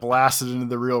got Yep, blasted into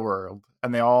the real world,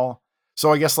 and they all.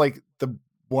 So I guess like the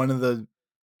one of the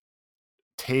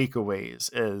takeaways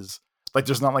is like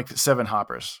there's not like 7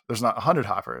 hoppers. There's not 100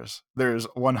 hoppers. There's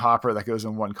one hopper that goes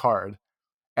in one card,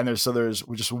 and there's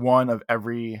just one of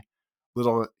every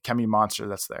little Kemi monster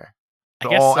that's there. I But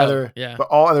guess all so. other Yeah, but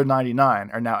all other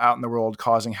 99 are now out in the world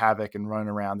causing havoc and running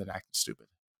around and acting stupid.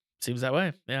 seems that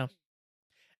way. Yeah.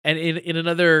 And in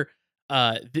another,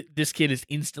 this kid is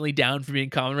instantly down for being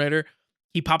Kamen Rider.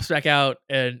 He pops back out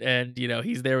and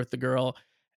he's there with the girl,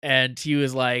 and he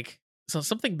was like, "So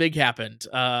something big happened.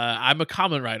 I'm a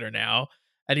Kamen Rider now."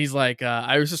 And he's like,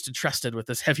 "I was just entrusted with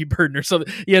this heavy burden," or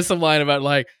something. He has some line about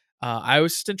like, "I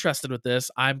was just entrusted with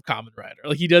this. I'm Kamen Rider."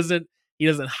 Like he doesn't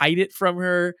hide it from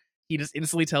her. He just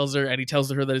instantly tells her, and he tells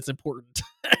her that it's important,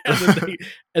 and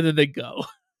then they go.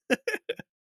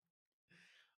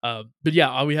 But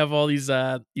yeah, we have all these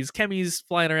chemis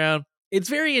flying around. It's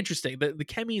very interesting. The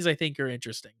chemis I think are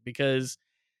interesting because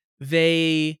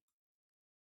they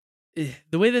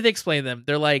the way that they explain them,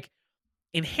 they're like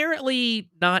inherently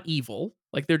not evil,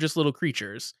 like they're just little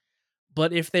creatures.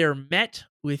 But if they're met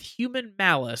with human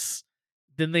malice,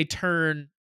 then they turn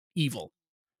evil.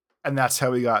 And that's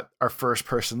how we got our first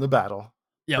person in the battle,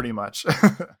 Yep. pretty much.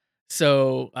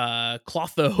 So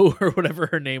Clotho or whatever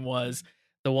her name was,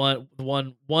 one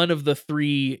of the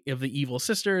three of the evil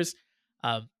sisters,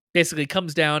 basically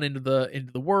comes down into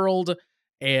the world,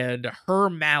 and her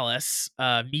malice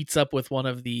meets up with one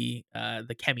of the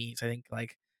chemis, I think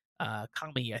like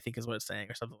Kami, I think is what it's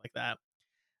saying, or something like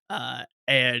that.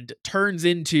 And turns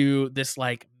into this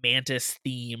like mantis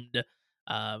themed,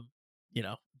 um,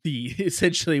 the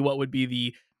essentially what would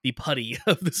be the putty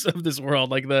of this world,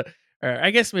 like or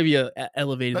I guess maybe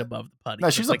elevated No, above the putty. no,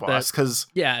 So she's it's a like boss because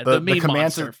the main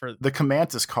monster for. The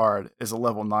Comantus card is a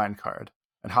level 9 card,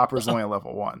 and Hopper's Oh, only a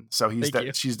level 1, so thank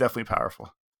you. she's definitely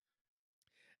powerful.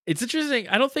 It's interesting.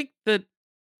 I don't think that.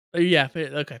 Yeah.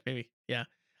 Okay. Maybe. Yeah.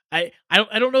 I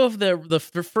don't know if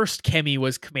the first Chemi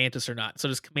was Comantus or not. So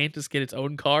does Comantus get its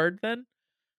own card then?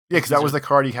 Yeah, because that was the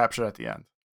card he captured at the end.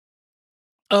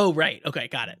 Oh right. Okay.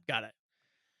 Got it.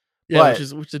 Yeah, But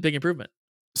which is a big improvement.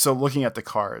 so looking at the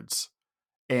cards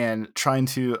and trying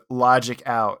to logic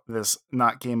out this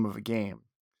not game of a game,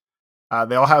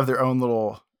 they all have their own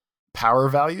little power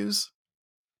values,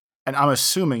 and I'm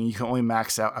assuming you can only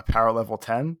max out a power level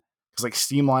 10 because like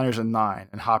Steamliner's a 9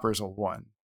 and Hopper's a 1,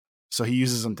 so he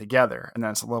uses them together, and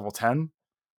then it's a level 10.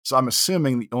 So I'm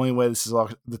assuming the only way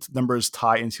the numbers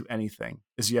tie into anything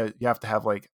is you have to have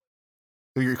like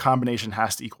your combination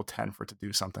has to equal 10 for it to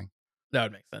do something. That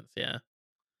would make sense. Yeah,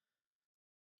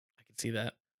 I can see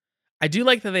that. I do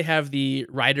like that they have the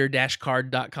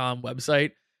rider-card.com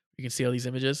website. You can see all these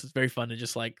images. It's very fun to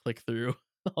just like click through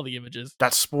all the images.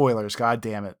 That's spoilers, god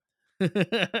damn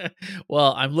it.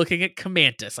 Well, I'm looking at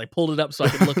Comantus. I pulled it up so I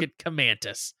could look at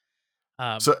Comantus.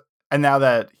 So, and now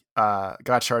that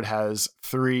Gotchard has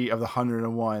 3 of the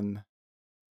 101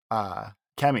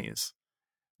 chemis,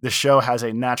 the show has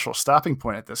a natural stopping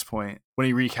point at this point when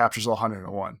he recaptures all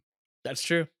 101. That's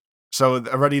true. So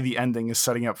already the ending is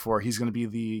setting up for he's going to be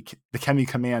the Chemi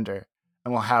commander,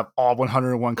 and we'll have all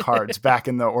 101 cards back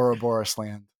in the Ouroboros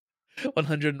land.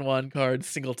 101 cards,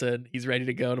 singleton. He's ready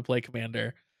to go to play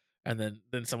commander, and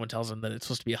then someone tells him that it's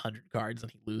supposed to be 100 cards,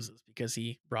 and he loses because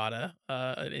he brought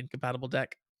an incompatible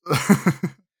deck.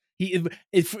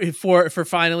 For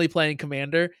finally playing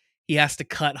commander, he has to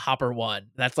cut Hopper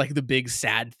 1. That's like the big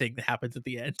sad thing that happens at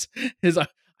the end. Is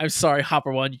I'm sorry,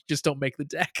 Hopper 1, you just don't make the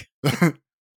deck.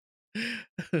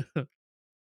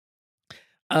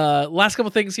 Last couple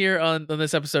things here on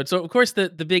this episode. So of course the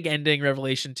big ending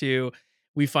revelation 2,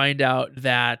 we find out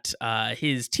that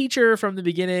his teacher from the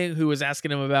beginning, who was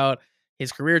asking him about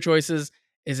his career choices,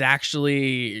 is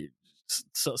actually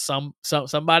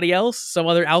somebody else, some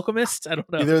other alchemist. I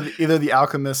don't know. Either the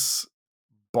alchemist's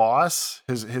boss,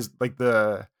 his like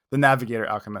the navigator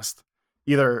alchemist,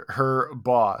 either her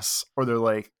boss or they're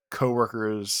like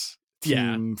co-workers,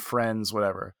 team, friends,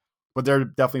 whatever. But they're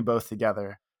definitely both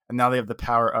together. And now they have the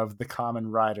power of the Kamen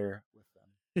Rider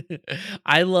with them.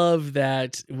 I love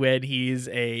that when he's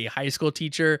a high school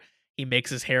teacher, he makes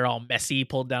his hair all messy,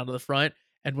 pulled down to the front.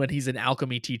 And when he's an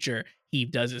alchemy teacher, he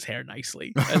does his hair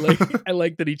nicely. I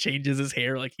like that he changes his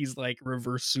hair like he's like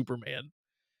reverse Superman.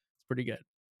 It's pretty good.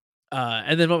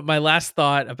 And then my last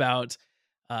thought about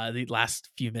the last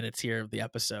few minutes here of the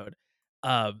episode,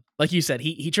 like you said,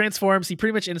 he transforms. He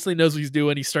pretty much instantly knows what he's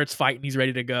doing. He starts fighting. He's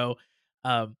ready to go.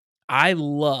 Um, I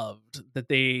loved that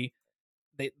the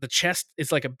chest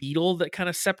is like a beetle that kind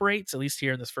of separates, at least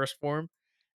here in this first form.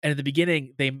 And at the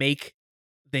beginning, they make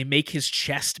his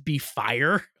chest be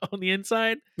fire on the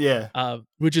inside, Yeah.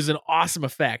 which is an awesome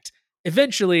effect.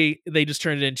 Eventually, they just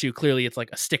turn it into, clearly it's like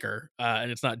a sticker, and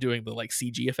it's not doing the like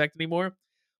CG effect anymore.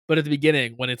 But at the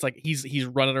beginning, when it's like he's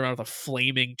running around with a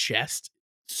flaming chest,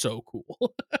 so cool.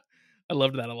 I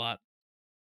loved that a lot.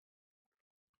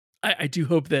 I do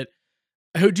hope that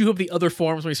do hope the other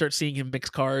forms, when we start seeing him mix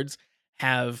cards,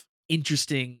 have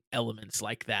interesting elements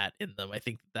like that in them. I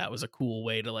think that was a cool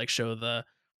way to like show the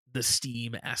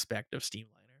Steam aspect of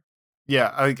Steamliner.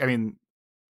 Yeah, I mean,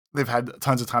 they've had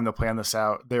tons of time to plan this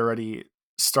out. They already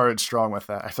started strong with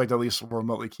that. I feel like they at least will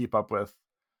remotely keeping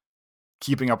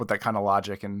up with that kind of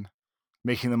logic and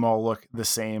making them all look the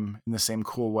same in the same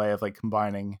cool way of like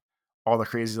combining all the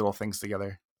crazy little things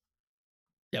together.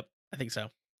 Yep, I think so.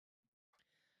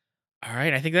 All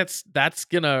right, I think that's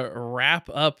gonna wrap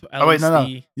up at Oh wait, least no,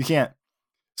 the you can't.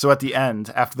 So at the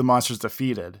end, after the monster's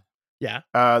defeated, yeah.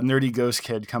 nerdy ghost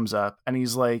kid comes up and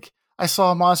he's like, "I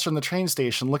saw a monster in the train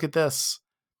station. Look at this!"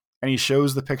 And he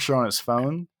shows the picture on his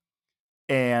phone,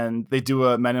 and they do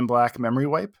a Men in Black memory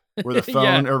wipe where the Yeah.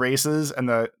 phone erases and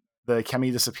the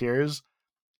Kemi disappears,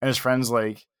 and his friend's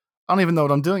like, "I don't even know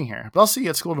what I'm doing here, but I'll see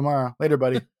you at school tomorrow. Later,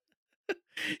 buddy."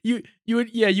 You would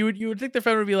think the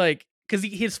phone would be like, because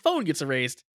his phone gets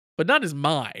erased, but not his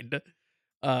mind.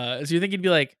 So you think he'd be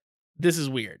like, "This is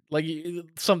weird. Like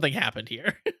something happened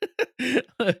here.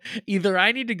 Either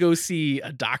I need to go see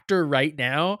a doctor right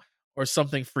now, or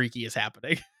something freaky is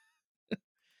happening."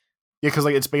 Yeah, because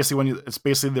like it's basically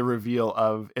the reveal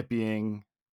of it being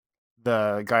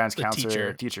the guidance The counselor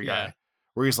teacher, teacher yeah, guy,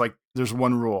 where he's like, "There's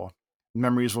one rule: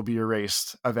 memories will be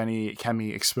erased of any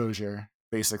Kemi exposure."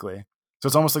 Basically, so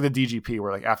it's almost like the DGP,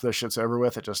 where like after the shit's over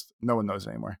with, it just no one knows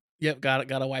anymore. yep,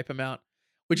 gotta wipe him out.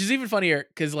 Which is even funnier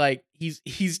because like he's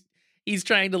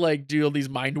trying to like do all these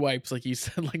mind wipes, like you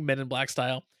said, like Men in Black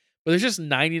style. But there's just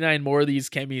 99 more of these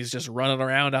Kemis just running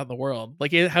around out in the world.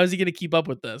 Like, how is he gonna keep up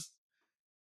with this?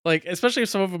 Like, especially if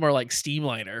some of them are like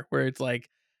Steamliner, where it's like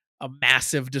a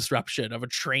massive disruption of a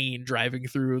train driving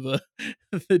through the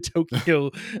the Tokyo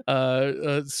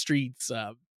streets.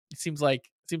 It seems like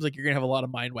you're gonna have a lot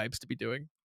of mind wipes to be doing.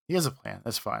 He has a plan.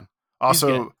 That's fine. He's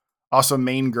good. Also,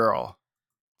 main girl,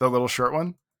 the little short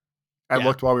one. I Yeah.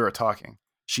 looked while we were talking.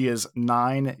 She is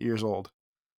 9 years old.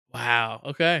 Wow.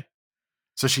 Okay.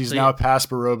 So she's So now past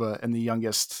Baroba in the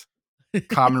youngest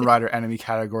Kamen Rider enemy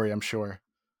category, I'm sure.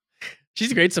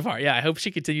 she's great so far. Yeah, I hope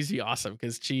she continues to be awesome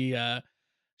because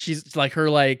she's like her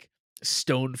like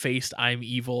stone faced "I'm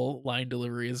evil" line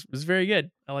delivery is very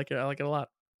good. I like it. I like it a lot.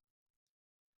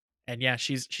 And yeah,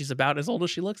 she's about as old as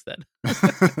she looks then.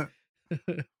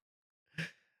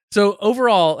 So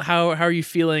overall, how are you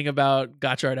feeling about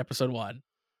Gotchard episode 1?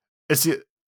 it's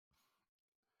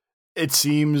it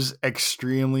seems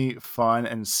extremely fun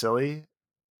and silly,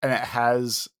 and it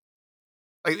has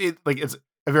it's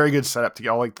a very good setup to get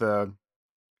all like the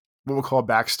what we'll call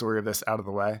backstory of this out of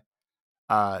the way.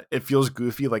 It feels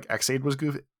goofy, like X-Aid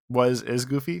is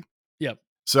goofy. Yep.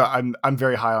 So I'm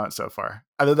very high on it so far.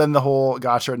 Other than the whole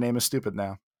Gotchard name is stupid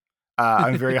now.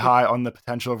 I'm very high on the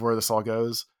potential of where this all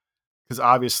goes, because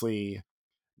obviously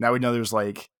now we know there's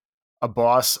like a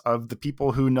boss of the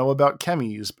people who know about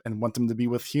chemis and want them to be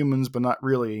with humans, but not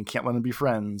really, and can't let them be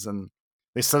friends. And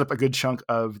they set up a good chunk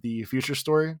of the future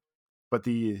story, but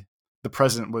the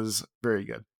present was very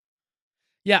good.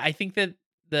 Yeah, I think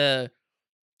that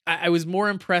I was more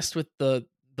impressed with the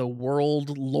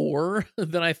world lore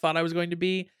than I thought I was going to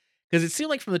be, because it seemed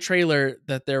like from the trailer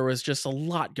that there was just a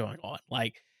lot going on.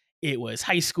 Like it was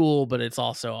high school, but it's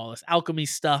also all this alchemy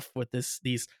stuff with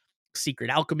these secret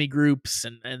alchemy groups,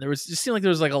 and there was just seemed like there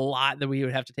was like a lot that we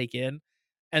would have to take in,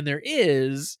 and there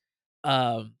is,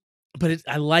 um, but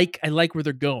I like where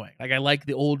they're going. Like I like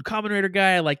the old Kamen Rider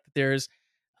guy. I like that there's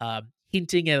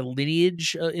hinting at a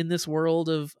lineage in this world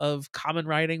of common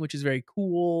writing, which is very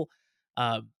cool.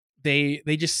 Um, they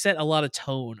just set a lot of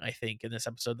tone, I think, in this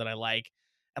episode that I like.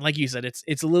 And like you said,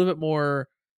 it's a little bit more,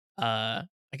 I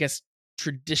guess,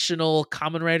 traditional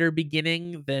common writer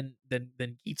beginning than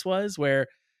Geats was. Where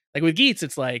like with Geats,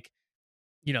 it's like,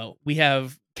 we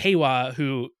have Kawa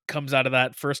who comes out of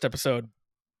that first episode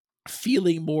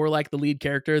feeling more like the lead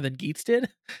character than Geats did.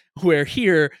 Where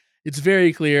here it's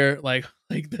very clear,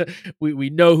 we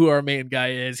know who our main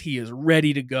guy is. He is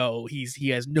ready to go. He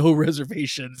has no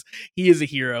reservations. He is a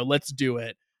hero. Let's do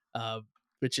it.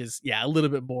 which is a little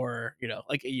bit more,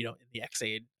 like in the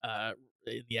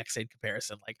X8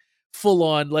 comparison, like full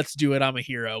on, let's do it. I'm a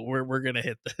hero. We're gonna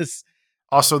hit this.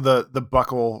 Also, the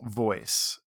buckle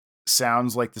voice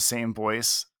sounds like the same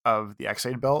voice of the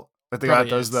X8 belt. Like the guy that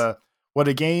does the what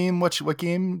a game, what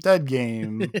game, dead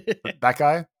game. That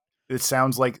guy. It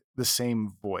sounds like the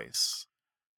same voice.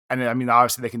 And I mean,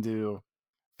 obviously they can do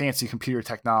fancy computer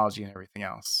technology and everything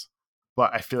else,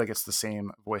 but I feel like it's the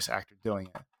same voice actor doing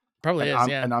it. Probably and is,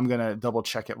 yeah. And I'm gonna double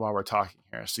check it while we're talking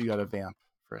here. So you got to vamp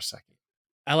for a second.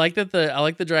 I like that I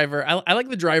like the driver. I like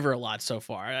the driver a lot so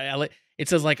far. I like it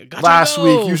says like Gotchard, last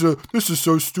week you said this is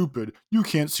so stupid. You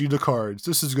can't see the cards.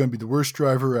 This is gonna be the worst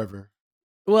driver ever.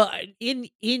 Well, in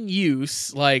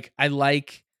use, like I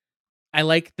like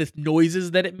the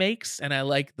noises that it makes, and I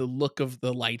like the look of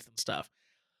the lights and stuff.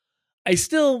 I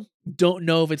still don't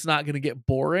know if it's not going to get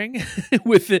boring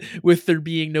with there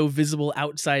being no visible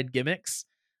outside gimmicks.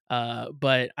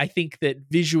 But I think that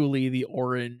visually the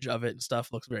orange of it and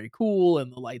stuff looks very cool,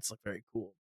 and the lights look very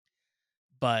cool.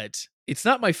 But it's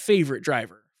not my favorite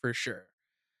driver for sure.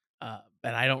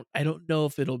 And I don't know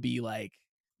if it'll be like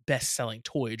best selling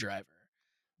toy driver,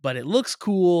 but it looks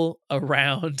cool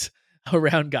around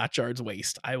Gotchard's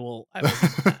waist. I will do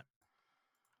that.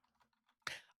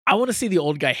 I want to see the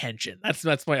old guy henshin.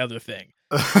 That's my other thing.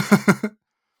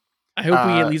 I hope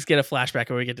we at least get a flashback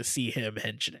where we get to see him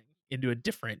henshining into a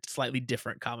slightly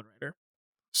different Kamen Rider.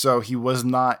 So he was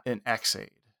not an X8.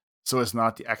 So it's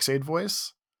not the X8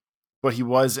 voice, but he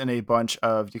was in a bunch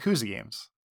of Yakuza games.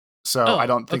 So I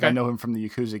don't think I know him from the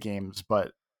Yakuza games,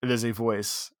 but it is a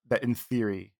voice that in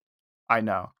theory I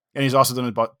know. And he's also done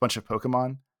a bunch of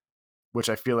Pokemon, which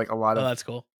I feel like a lot of that's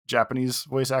cool. Japanese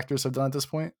voice actors have done at this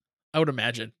point. I would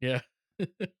imagine, yeah.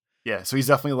 Yeah, so he's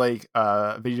definitely like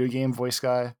a video game voice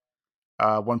guy.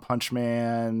 One Punch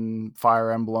Man, Fire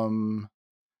Emblem,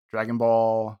 Dragon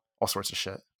Ball, all sorts of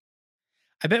shit.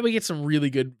 I bet we get some really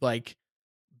good like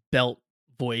belt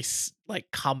voice like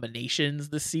combinations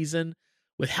this season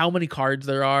with how many cards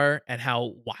there are and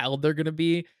how wild they're going to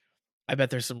be. I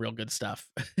bet there's some real good stuff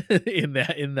in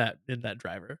that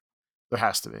driver. There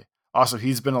has to be. Also,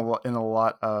 he's been in a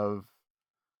lot of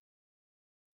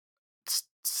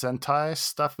Sentai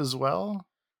stuff as well.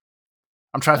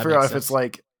 I'm trying to figure out if it's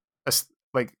like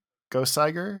Ghost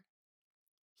Tiger.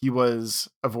 He was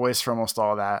a voice for almost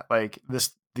all that. Like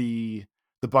the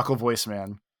Buckle voice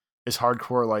man is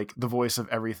hardcore, like the voice of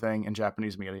everything in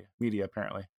Japanese media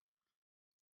apparently.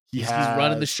 He's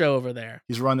running the show over there.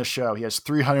 He's running the show. He has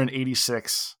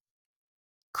 386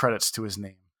 credits to his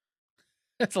name.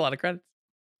 That's a lot of credits.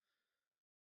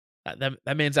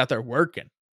 That man's out there working.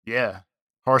 Yeah.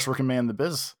 Hardest working man in the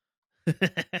biz.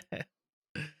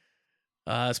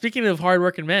 Speaking of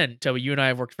hardworking men, Toby, you and I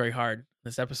have worked very hard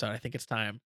this episode. I think it's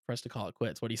time for us to call it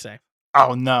quits. What do you say?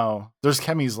 Oh no, there's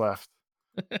chemis left.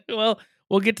 Well,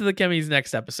 we'll get to the chemis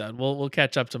next episode. We'll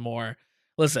catch up to more.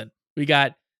 Listen, we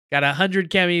got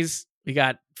 100 chemis. We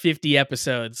got 50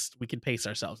 episodes. We can pace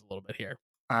ourselves a little bit here.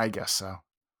 I guess so.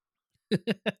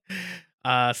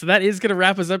 So that is going to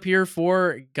wrap us up here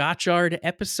for Gotchard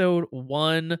episode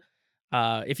 1.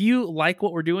 If you like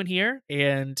what we're doing here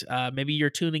and maybe you're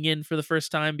tuning in for the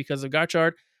first time because of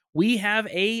Gotchard, we have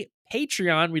a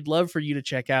Patreon we'd love for you to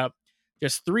check out.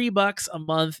 Just $3 a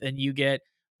month and you get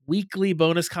weekly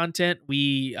bonus content.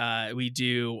 We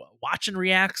do watch and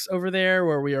reacts over there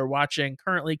where we are watching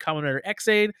currently Kamen Rider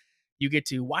X8. You get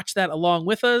to watch that along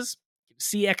with us,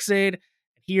 see X8,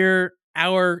 hear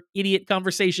our idiot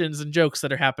conversations and jokes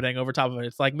that are happening over top of it.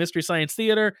 It's like Mystery Science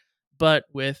Theater, but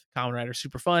with Kamen Rider.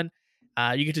 Super fun.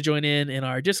 You get to join in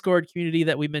our Discord community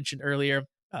that we mentioned earlier.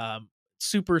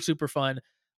 Super, super fun.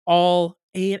 All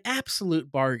an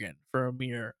absolute bargain for a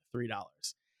mere $3.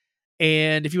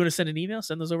 And if you want to send an email,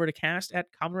 send those over to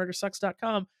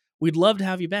cast@KamenRiderSucks.com. We'd love to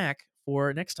have you back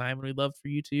for next time, and we'd love for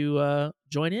you to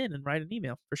join in and write an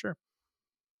email for sure.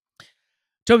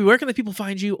 Toby, where can the people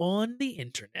find you on the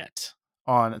internet?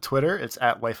 On Twitter, it's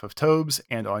 @LifeOfTobes,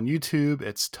 and on YouTube,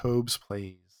 it's Tobes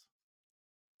Plays.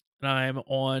 And I'm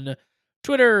on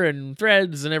Twitter and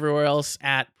Threads and everywhere else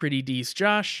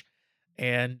 @PrettyDeeceJosh,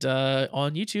 and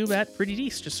on YouTube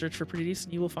 @PrettyDeece. Just search for Pretty Deece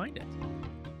and you will find it.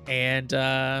 And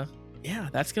yeah,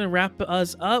 that's gonna wrap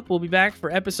us up. We'll be back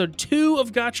for episode 2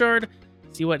 of Gotchard.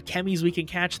 See what chemis we can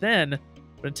catch then.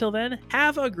 But until then,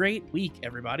 have a great week,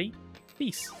 everybody.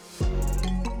 Peace.